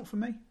Morty. It's not for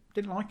me.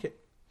 Didn't like it.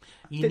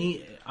 I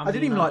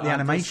didn't even like the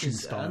animation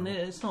style. And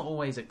it's not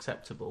always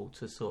acceptable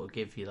to sort of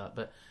give you that,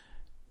 but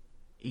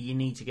you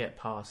need to get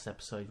past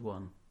episode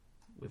 1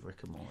 with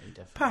Rick and Morty,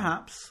 definitely.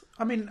 Perhaps.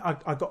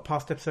 I got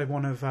past episode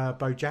 1 of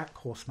BoJack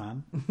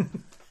Horseman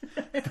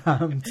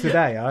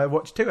today. I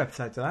watched 2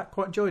 episodes of that.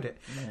 Quite enjoyed it.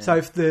 Yeah. So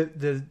if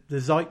the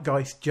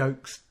zeitgeist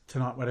jokes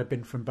tonight would have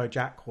been from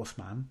BoJack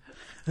Horseman,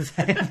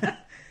 then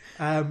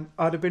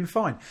I'd have been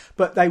fine.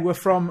 But they were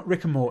from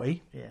Rick and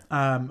Morty,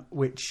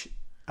 which,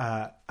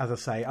 as I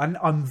say,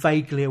 I'm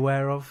vaguely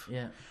aware of.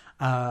 Yeah.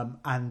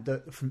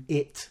 And from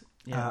It,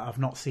 I've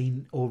not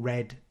seen or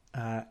read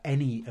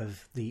any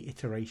of the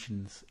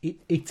iterations.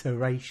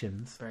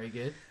 Very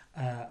good.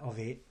 Of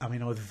it. I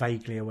was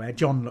vaguely aware.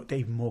 John looked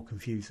even more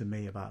confused than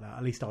me about that.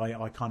 At least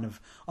I kind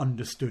of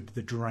understood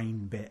the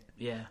drain bit.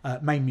 Yeah.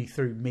 Mainly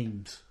through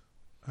memes.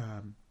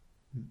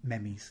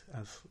 Memes,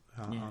 as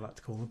I like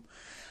to call them,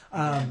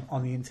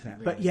 on the internet.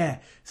 Really? But yeah,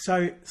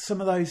 so some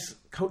of those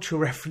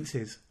cultural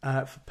references,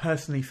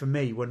 personally for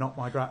me, were not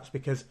my graps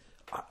because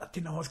I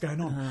didn't know what was going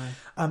on.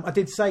 I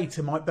did say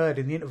to Mike Bird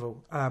in the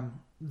interval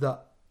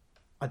that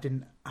I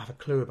didn't have a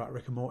clue about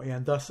Rick and Morty,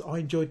 and thus I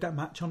enjoyed that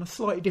match on a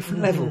slightly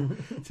different level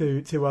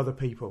to other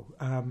people.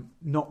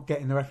 Not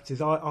getting the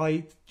references,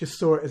 I just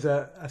saw it as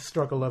a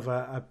struggle of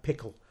a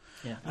pickle.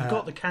 Yeah, you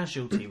got the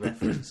Casualty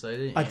reference, though,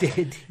 didn't you? I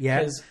did, yeah.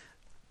 Because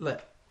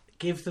look,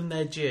 give them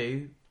their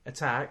due.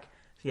 Attack,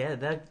 yeah,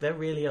 they're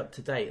really up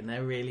to date and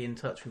they're really in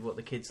touch with what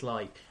the kids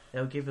like.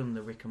 They'll give them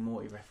the Rick and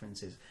Morty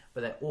references,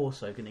 but they're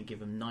also going to give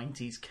them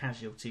 90s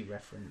Casualty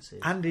references.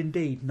 And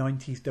indeed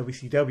 90s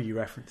WCW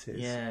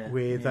references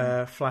with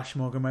Flash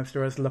Morgan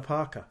Webster as La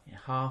Parka. Yeah,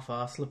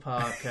 half-ass La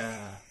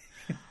Parka.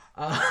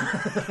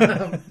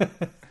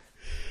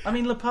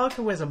 La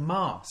Parka wears a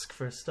mask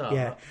for a start.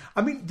 Yeah.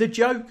 The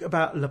joke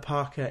about La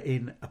Parka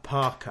in a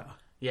parka,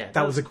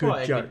 that was a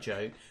good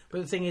joke. But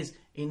the thing is,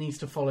 he needs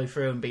to follow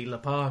through and be La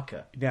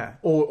Parka. Yeah,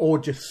 or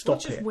just stop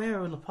it. Just wear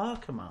a La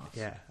Parka mask.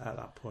 Yeah, at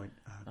that point.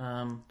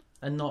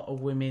 And not a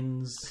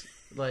women's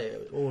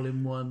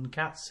all-in-one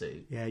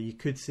catsuit. Yeah, you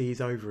could see his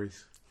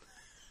ovaries.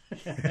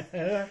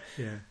 Yeah.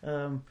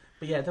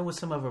 But yeah, there were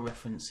some other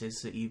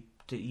references that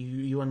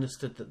you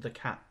understood that the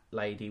cat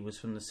lady was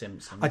from The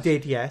Simpsons. I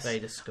did, yes.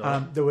 Veda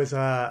Scott. There was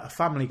a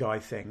Family Guy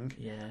thing,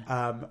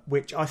 Yeah.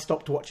 which I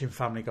stopped watching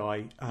Family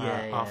Guy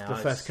after the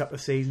first couple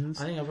of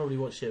seasons. I think I probably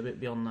watched it a bit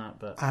beyond that,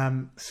 but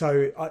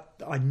So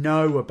I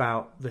know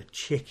about the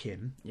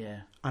chicken,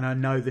 yeah, and I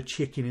know the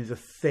chicken is a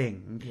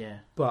thing, yeah.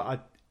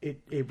 but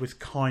it was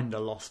kind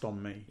of lost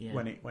on me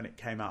when it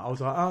came out. I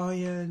was like, oh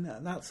yeah,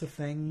 that's a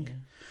thing.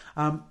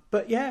 Yeah.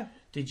 But yeah.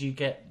 Did you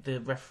get the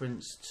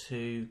reference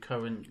to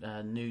current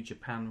New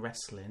Japan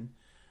Wrestling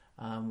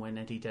when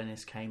Eddie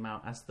Dennis came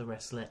out as the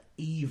wrestler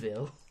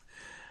Evil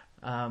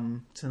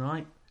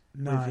tonight?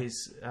 No. With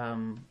his,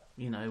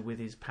 with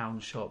his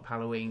Pound Shop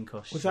Halloween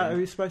costume. Was that who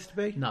he was supposed to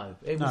be? No,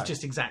 it was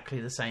just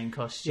exactly the same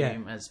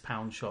costume as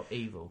Pound Shop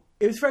Evil.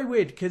 It was very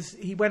weird because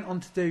he went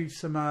on to do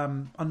some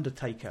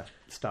Undertaker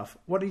stuff.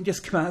 Why didn't he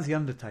just come out as the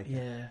Undertaker?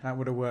 Yeah. That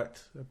would have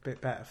worked a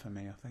bit better for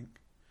me, I think.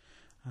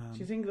 Do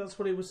you think that's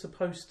what it was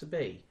supposed to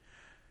be?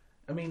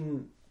 I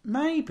mean...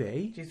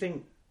 Maybe. Do you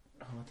think...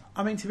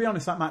 I mean, to be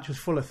honest, that match was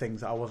full of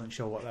things that I wasn't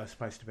sure what they were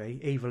supposed to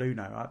be. Evil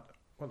Uno,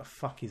 what the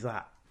fuck is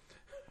that?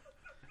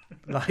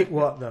 Like,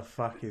 what the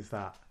fuck is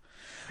that?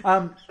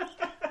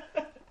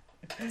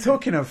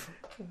 Talking of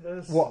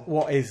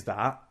what is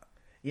that?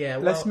 Yeah,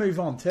 well, let's move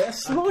on to a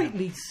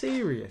slightly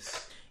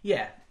serious.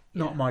 Yeah,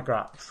 not my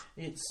graps.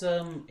 It's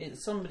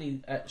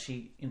somebody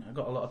actually I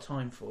got a lot of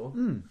time for.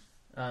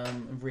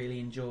 And really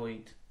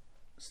enjoyed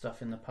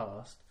stuff in the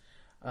past.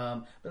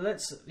 But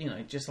let's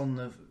just on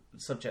the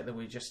subject that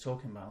we were just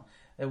talking about,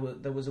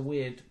 there was a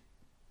weird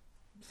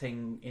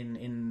thing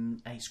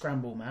in a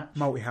scramble match,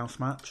 multi-house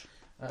match.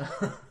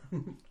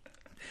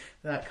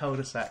 That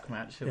cul-de-sac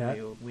match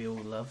that we all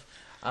love.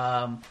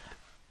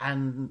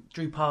 And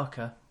Drew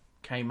Parker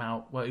came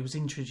out. Well, he was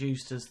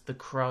introduced as the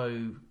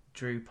Crow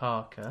Drew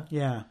Parker.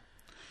 Yeah.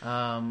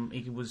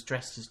 He was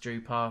dressed as Drew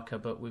Parker,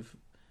 but with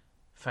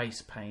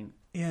face paint.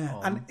 Yeah,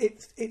 on. and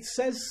it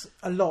says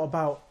a lot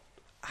about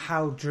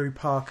how Drew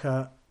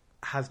Parker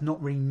has not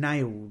really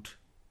nailed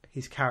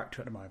his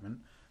character at the moment.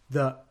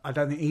 That I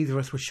don't think either of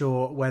us were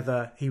sure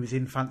whether he was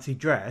in fancy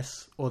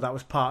dress or that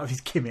was part of his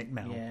gimmick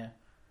now. Yeah.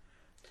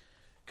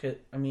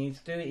 I mean,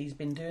 he's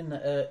been doing the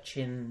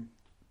urchin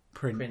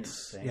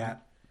prince thing. Yeah.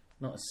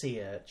 Not a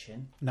sea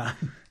urchin. No.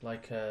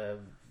 Like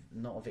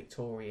not a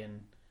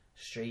Victorian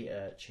street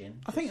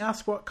urchin. I think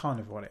that's what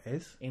it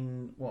is.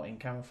 In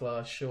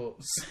camouflage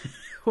shorts.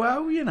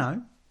 Well,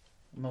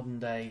 modern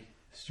day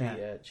street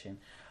urchin.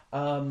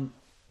 And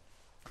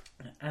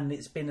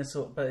it's been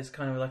but it's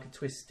kind of like a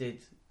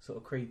twisted sort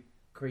of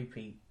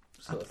creepy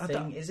sort of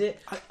thing. Is it?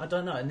 I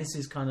don't know. And this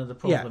is kind of the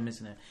problem,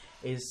 isn't it?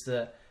 Is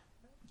that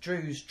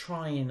Drew's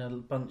trying a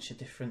bunch of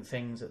different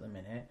things at the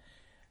minute.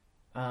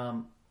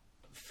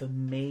 For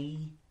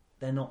me,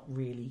 they're not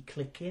really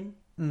clicking.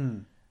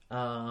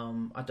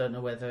 I don't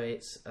know whether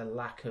it's a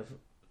lack of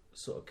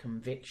sort of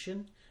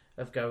conviction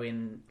of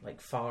going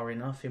like far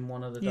enough in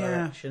one of the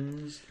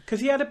directions. Because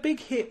he had a big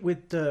hit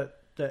with the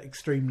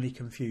extremely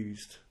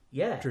confused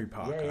Drew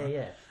Parker.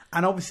 Yeah.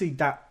 And obviously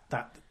that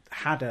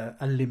had a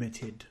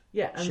limited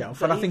shelf.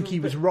 But I think he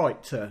was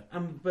right to...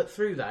 but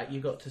through that, you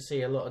got to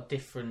see a lot of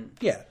different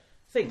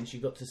things. You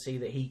got to see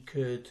that he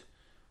could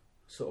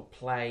sort of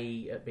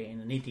play at being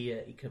an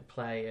idiot. He could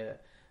play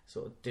at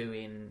sort of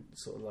doing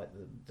sort of like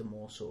the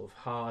more sort of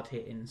hard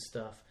hitting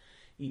stuff,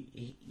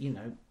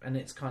 and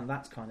it's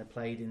that's kind of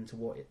played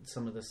into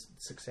some of the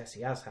success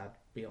he has had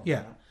beyond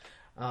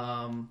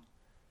that.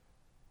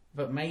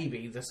 But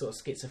maybe the sort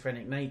of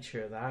schizophrenic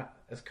nature of that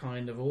has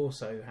kind of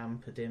also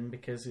hampered him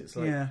because it's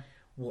like,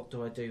 what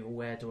do I do?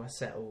 Where do I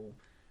settle?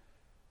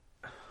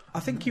 I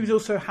think he was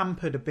also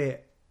hampered a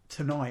bit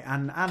tonight,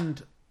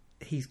 and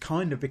he's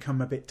kind of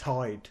become a bit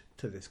tied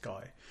to this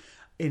guy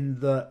in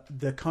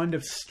the kind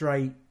of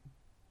straight,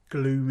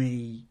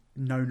 gloomy,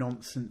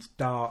 no-nonsense,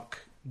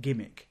 dark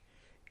gimmick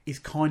is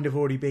kind of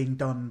already being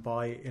done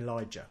by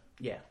Elijah.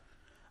 Yeah.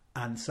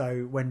 And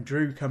so when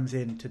Drew comes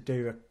in to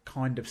do a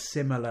kind of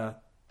similar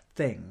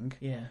thing,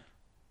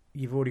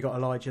 you've already got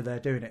Elijah there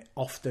doing it,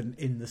 often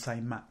in the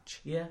same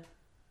match. Yeah.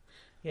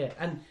 Yeah,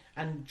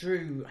 and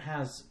Drew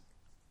has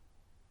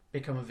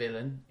become a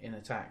villain in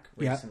Attack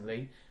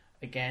recently.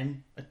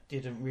 Again, I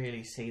didn't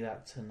really see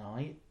that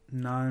tonight.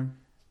 No.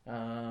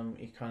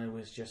 He kind of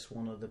was just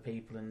one of the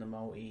people in the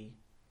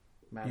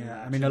multi-man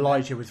match. I mean,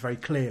 Elijah was very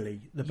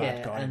clearly the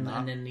bad guy in that.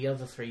 And then the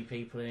other three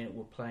people in it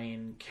were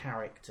playing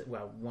character.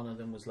 Well, one of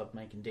them was Love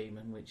Making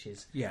Demon, which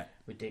is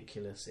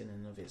ridiculous in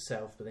and of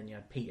itself. But then you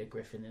had Peter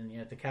Griffin and you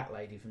had the cat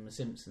lady from The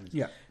Simpsons.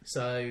 Yeah.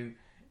 So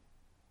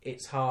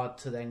it's hard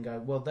to then go,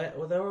 well,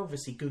 they're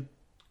obviously good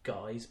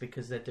guys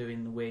because they're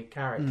doing the weird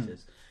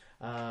characters.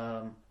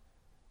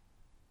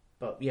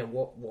 But yeah,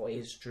 what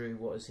is Drew?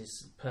 What is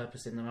his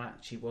purpose in the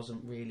match? He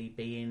wasn't really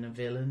being a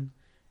villain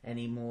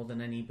any more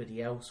than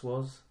anybody else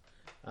was.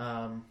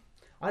 And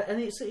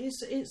it's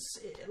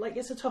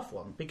a tough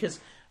one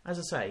because, as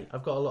I say,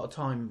 I've got a lot of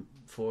time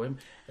for him.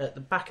 At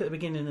the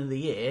beginning of the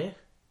year,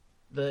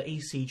 the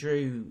EC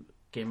Drew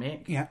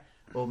gimmick,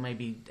 or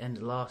maybe end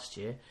of last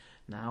year,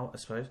 now I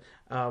suppose,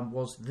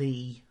 was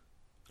the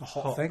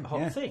hot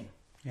thing.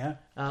 Yeah.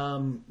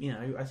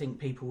 I think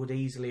people would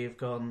easily have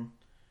gone,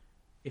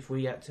 if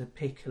we had to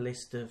pick a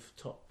list of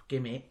top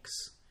gimmicks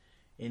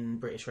in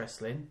British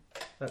wrestling,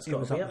 that's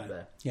got to be up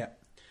there. Yeah.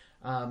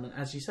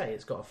 As you say,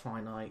 it's got a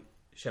finite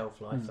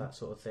shelf life, that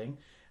sort of thing.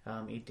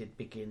 He did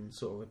begin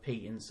sort of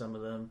repeating some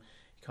of them.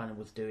 He kind of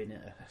was doing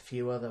it a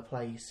few other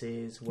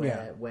places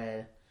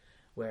where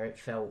it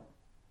felt,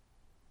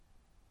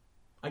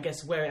 I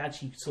guess, where it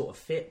actually sort of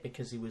fit,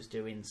 because he was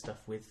doing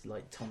stuff with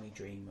like Tommy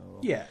Dreamer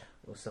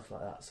or stuff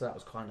like that. So that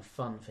was kind of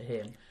fun for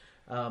him.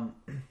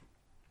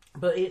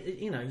 But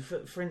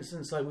for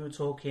instance, like we were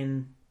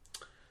talking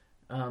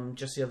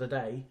just the other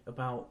day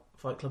about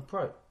Fight Club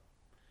Pro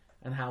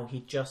and how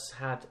he just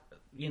had,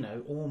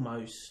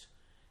 almost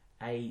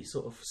a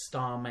sort of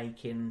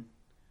star-making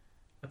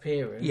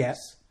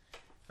appearance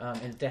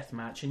in a death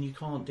match, and you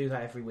can't do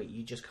that every week.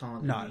 You just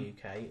can't in the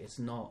UK. It's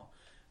not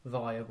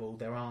viable.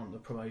 There aren't the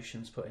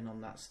promotions putting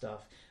on that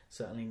stuff.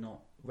 Certainly not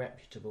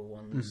reputable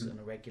ones on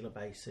a regular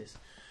basis.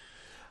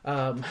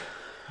 But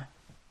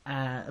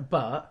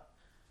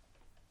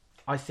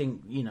I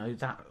think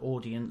that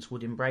audience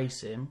would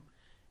embrace him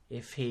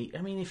if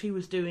he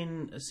was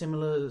doing a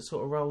similar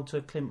sort of role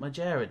to Clint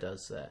Majera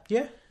does there.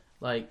 Yeah,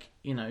 like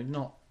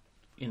not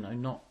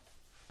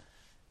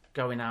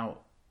going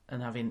out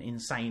and having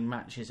insane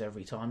matches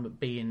every time, but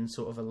being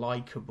sort of a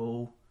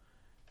likable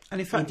and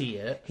in fact,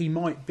 idiot. He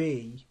might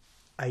be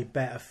a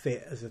better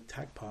fit as a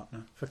tag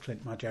partner for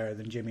Clint Majera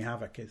than Jimmy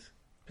Havoc is.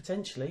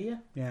 Potentially, yeah.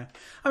 Yeah.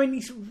 I mean,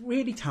 he's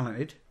really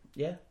talented.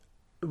 Yeah.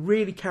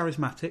 Really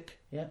charismatic.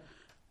 Yeah.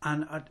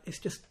 And it's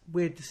just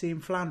weird to see him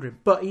floundering.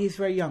 But he is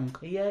very young.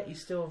 Yeah, he's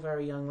still a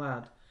very young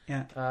lad.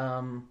 Yeah.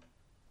 And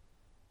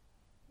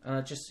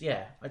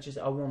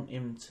I want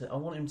him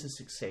to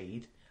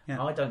succeed.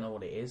 Yeah. I don't know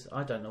what it is.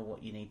 I don't know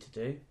what you need to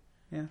do.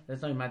 Yeah.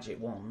 There's no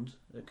magic wand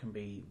that can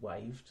be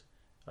waved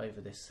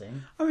over this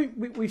thing. I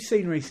mean, we've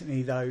seen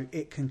recently, though,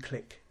 it can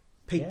click.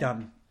 Pete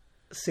Dunne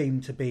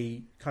seemed to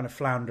be kind of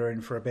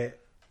floundering for a bit.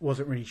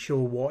 Wasn't really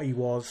sure what he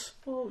was.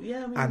 Well,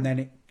 yeah, I mean, and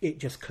then it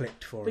just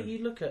clicked for him. But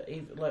you look at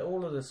like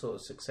all of the sort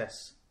of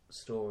success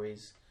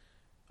stories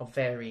of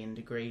varying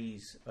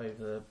degrees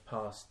over the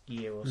past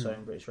year or so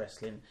in British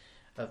wrestling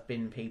have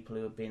been people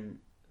who have been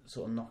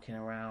sort of knocking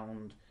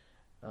around,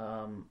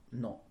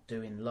 not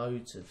doing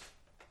loads of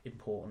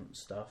important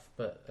stuff,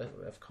 but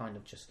have kind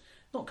of just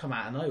not come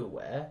out of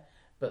nowhere,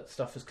 but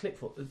stuff has clicked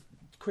for.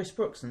 Chris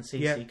Brooks and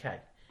CCK.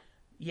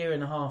 Year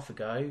and a half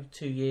ago,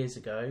 2 years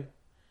ago,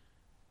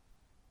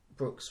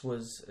 Brooks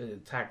was a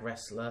tag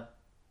wrestler.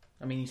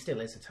 I mean, he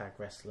still is a tag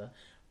wrestler,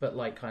 but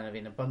like kind of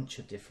in a bunch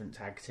of different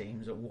tag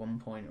teams at one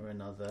point or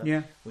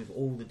another, with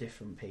all the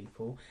different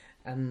people.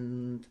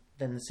 And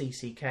then the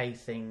CCK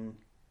thing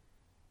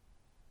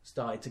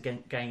started to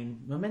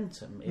gain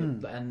momentum,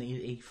 and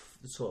he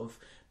sort of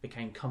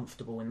became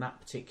comfortable in that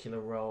particular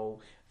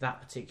role,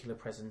 that particular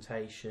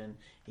presentation.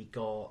 He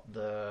got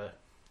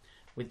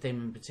with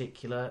him in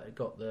particular,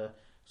 got the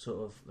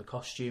sort of the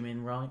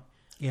costuming right.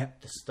 Yeah,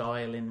 the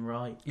styling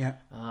right. Yeah,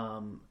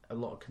 a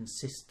lot of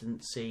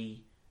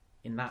consistency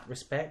in that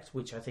respect,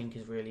 which I think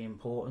is really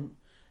important.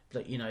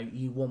 That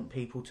you want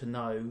people to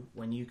know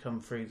when you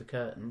come through the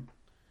curtain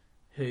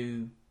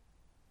who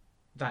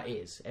that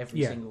is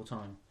every single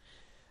time.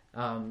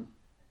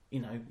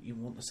 You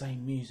want the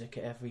same music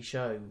at every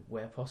show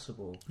where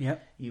possible. Yeah,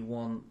 you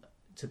want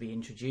to be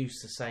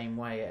introduced the same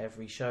way at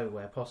every show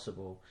where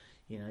possible.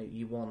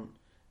 You want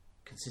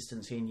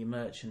consistency in your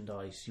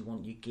merchandise. You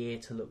want your gear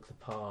to look the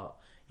part,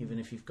 even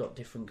if you've got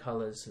different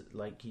colours.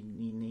 Like you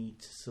need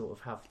to sort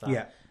of have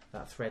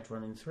that thread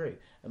running through.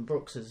 And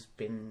Brooks has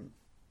been,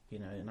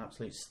 an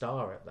absolute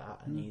star at that,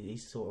 and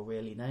he's sort of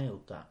really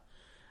nailed that.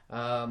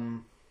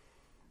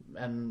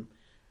 And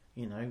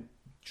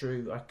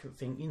Drew, I could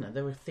think,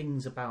 there are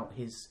things about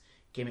his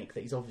gimmick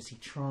that he's obviously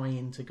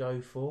trying to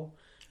go for,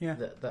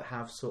 that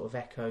have sort of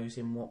echoes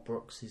in what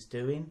Brooks is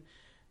doing.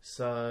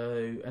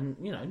 So, and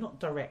not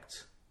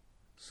direct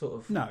sort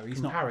of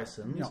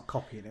comparisons. He's not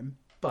copying him.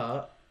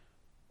 But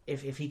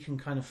if he can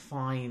kind of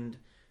find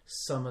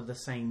some of the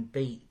same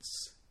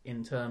beats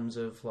in terms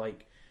of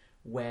like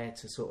where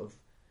to sort of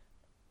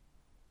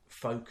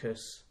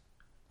focus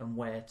and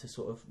where to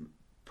sort of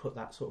put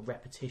that sort of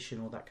repetition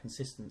or that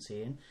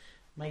consistency in,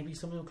 maybe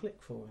something will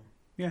click for him.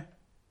 Yeah.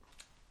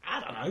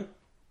 I don't know.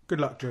 Good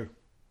luck, Drew.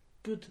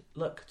 Good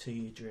luck to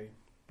you, Drew.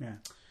 Yeah.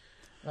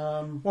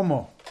 One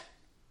more.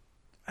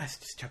 Let's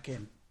just chuck it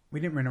in.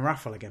 We didn't win a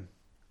raffle again.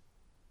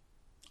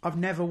 I've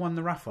never won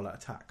the raffle at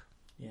Attack.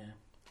 Yeah.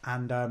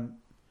 And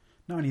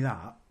not only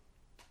that,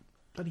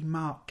 bloody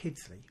Mark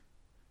Kidsley.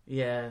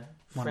 Yeah.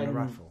 Won the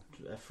raffle.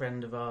 A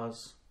friend of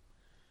ours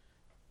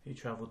who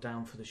travelled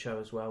down for the show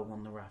as well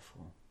won the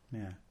raffle.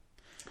 Yeah.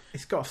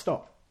 It's got to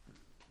stop.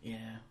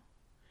 Yeah.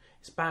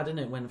 It's bad, isn't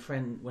it, when a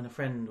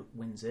friend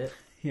wins it?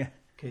 Yeah.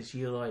 Because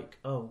you're like,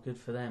 oh, good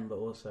for them, but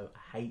also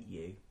I hate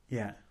you.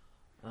 Yeah.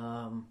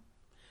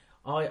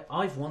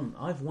 I've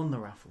won the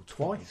raffle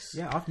twice.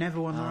 Yeah, I've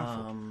never won the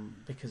raffle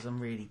because I'm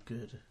really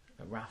good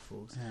at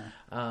raffles.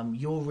 Yeah.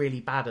 You're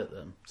really bad at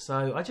them,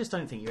 so I just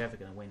don't think you're ever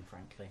going to win,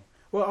 frankly.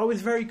 Well, I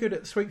was very good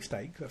at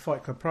sweepstakes that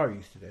Fight Club Pro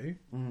used to do,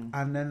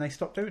 and then they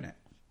stopped doing it.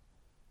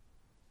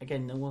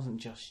 Again, it wasn't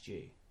just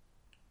you.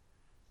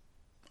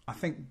 I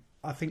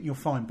think you'll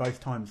find both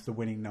times the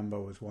winning number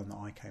was one that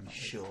I came up with.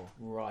 Sure,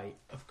 right,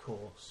 of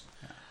course.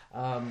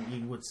 Yeah.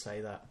 You would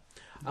say that.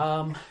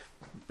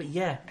 But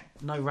yeah,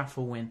 no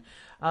raffle win.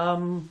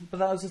 But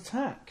that was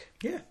Attack.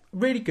 Yeah,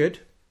 really good.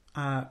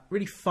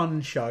 Really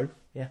fun show.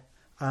 Yeah.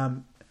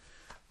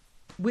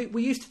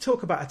 We used to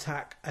talk about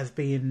Attack as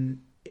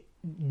being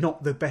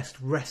not the best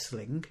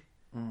wrestling,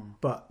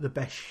 but the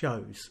best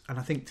shows. And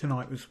I think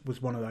tonight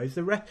was one of those.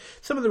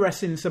 Some of the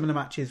wrestling, some of the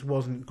matches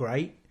wasn't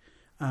great.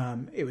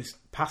 It was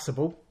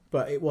passable,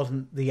 but it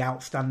wasn't the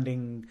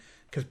outstanding,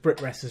 because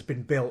BritWres has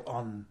been built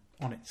on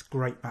its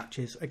great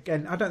matches.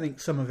 Again, I don't think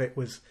some of it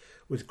was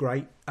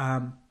great,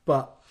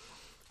 but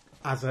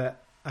as a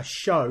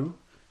show,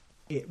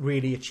 it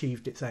really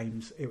achieved its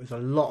aims. It was a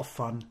lot of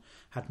fun,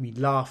 had me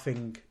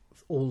laughing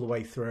all the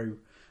way through,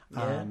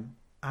 and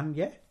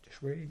yeah,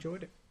 just really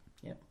enjoyed it.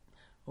 Yeah,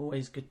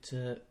 always good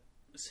to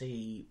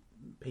see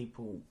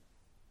people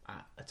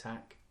at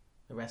Attack,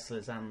 the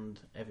wrestlers and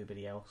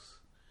everybody else.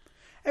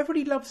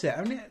 Everybody loves it.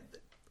 I mean,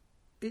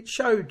 it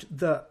showed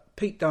that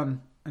Pete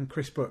Dunne and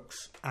Chris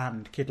Brooks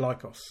and Kid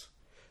Lycos,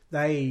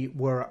 they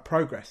were at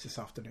Progress this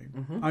afternoon.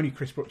 Mm-hmm. Only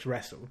Chris Brooks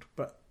wrestled,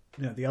 but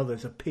the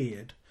others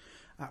appeared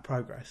at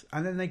Progress.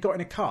 And then they got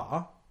in a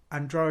car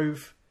and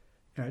drove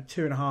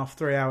 2.5,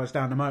 3 hours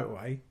down the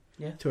motorway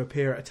to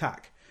appear at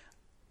Attack.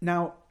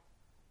 Now,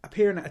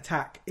 appearing at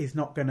Attack is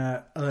not going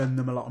to earn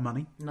them a lot of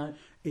money. No.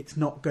 It's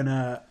not going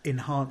to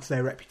enhance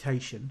their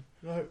reputation.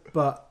 No.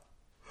 But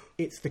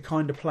it's the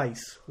kind of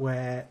place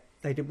where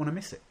they didn't want to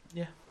miss it.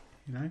 Yeah.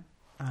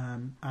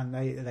 And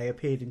they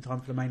appeared in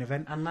time for the main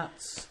event. And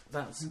that's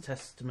a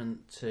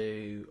testament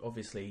to,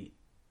 obviously,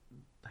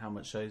 how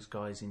much those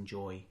guys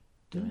enjoy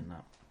doing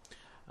that.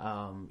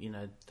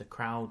 The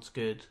crowd's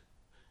good.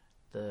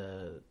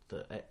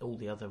 All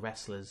the other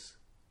wrestlers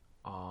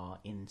are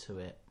into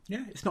it.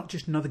 Yeah, it's not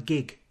just another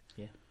gig.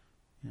 Yeah.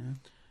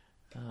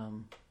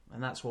 And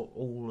that's what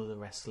all of the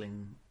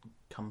wrestling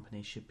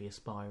companies should be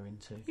aspiring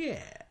to.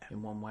 Yeah.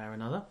 In one way or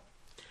another.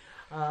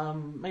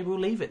 Maybe we'll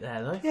leave it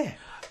there, though. Yeah.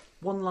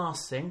 One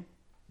last thing.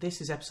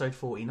 This is episode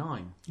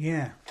 49.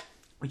 Yeah.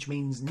 Which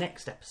means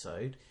next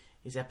episode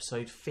is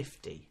episode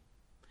 50.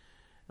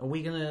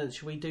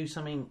 Should we do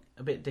something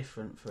a bit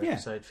different for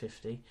episode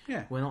 50?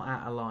 Yeah. We're not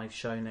at a live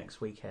show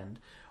next weekend.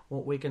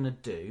 What we're going to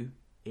do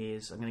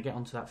is I'm going to get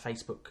onto that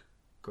Facebook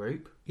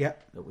group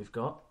that we've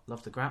got,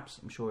 Love the Graps.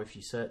 I'm sure if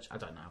you search, I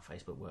don't know how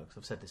Facebook works,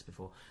 I've said this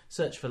before,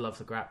 search for Love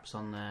the Graps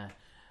on there,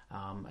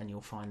 and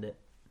you'll find it.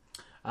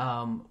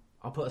 I'll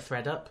put a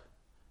thread up,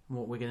 and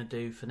what we're going to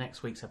do for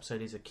next week's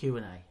episode is a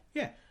Q&A.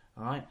 Yeah.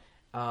 Alright?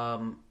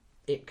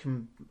 It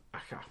can... I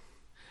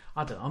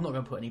don't know, I'm not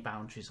going to put any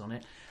boundaries on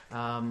it.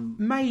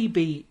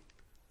 Maybe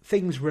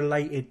things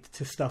related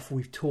to stuff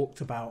we've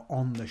talked about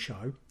on the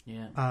show.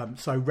 Yeah.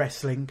 So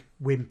wrestling,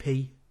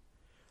 Wimpy,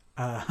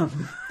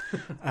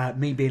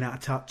 me being out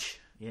of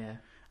touch. Yeah.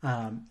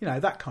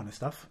 That kind of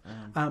stuff.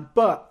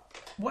 But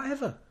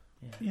whatever,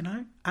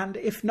 and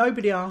if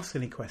nobody asks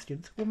any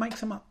questions, we'll make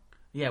some up.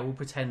 Yeah, we'll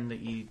pretend that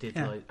you did.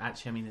 Yeah.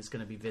 It's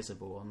going to be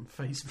visible on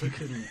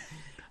Facebook, isn't it?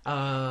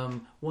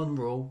 One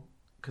rule,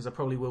 because I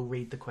probably will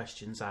read the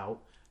questions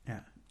out.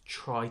 Yeah.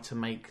 Try to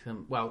make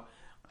them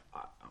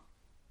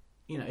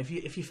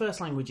if your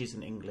first language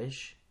isn't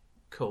English,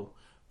 cool.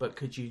 But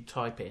could you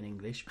type it in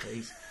English,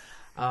 please?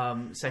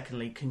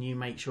 Secondly, can you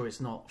make sure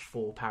it's not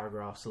 4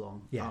 paragraphs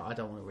long? Yeah. I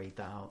don't want to read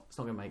that out. It's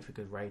not going to make for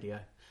good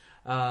radio.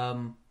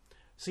 Q&A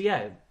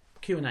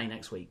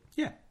next week.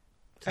 Yeah.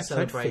 To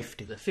celebrate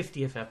 50. The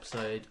 50th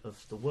episode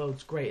of the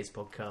world's greatest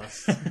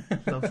podcast,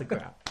 Love the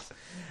Graps.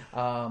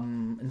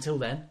 Until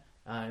then,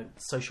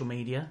 social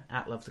media,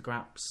 at Love the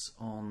Graps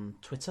on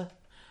Twitter.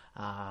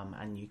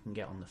 And you can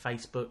get on the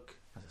Facebook,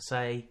 as I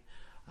say.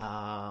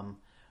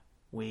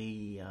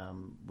 We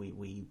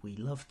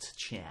love to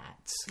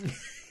chat.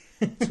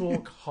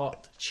 Talk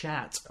hot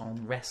chat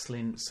on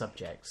wrestling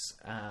subjects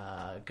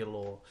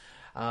galore.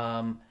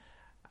 That's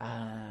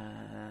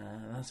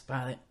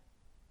about it.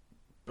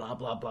 Blah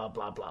blah blah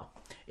blah blah.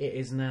 It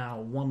is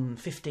now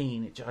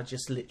 1:15. I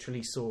just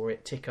literally saw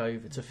it tick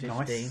over to 15.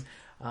 Nice.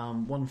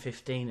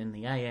 1:15 in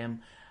the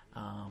AM.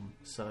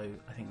 So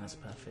I think that's a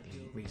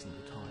perfectly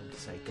reasonable time to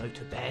say go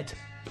to bed.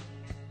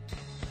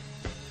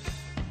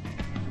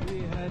 We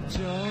had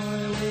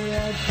joy, we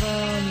had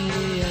fun,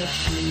 we had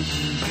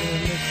seasons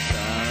in the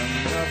sun.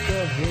 Up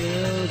the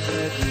hills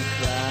that we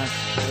climbed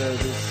were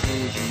the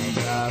seasons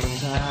of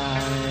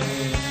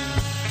time.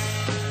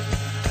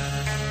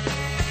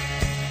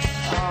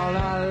 All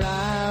our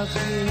lives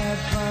we had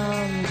fun.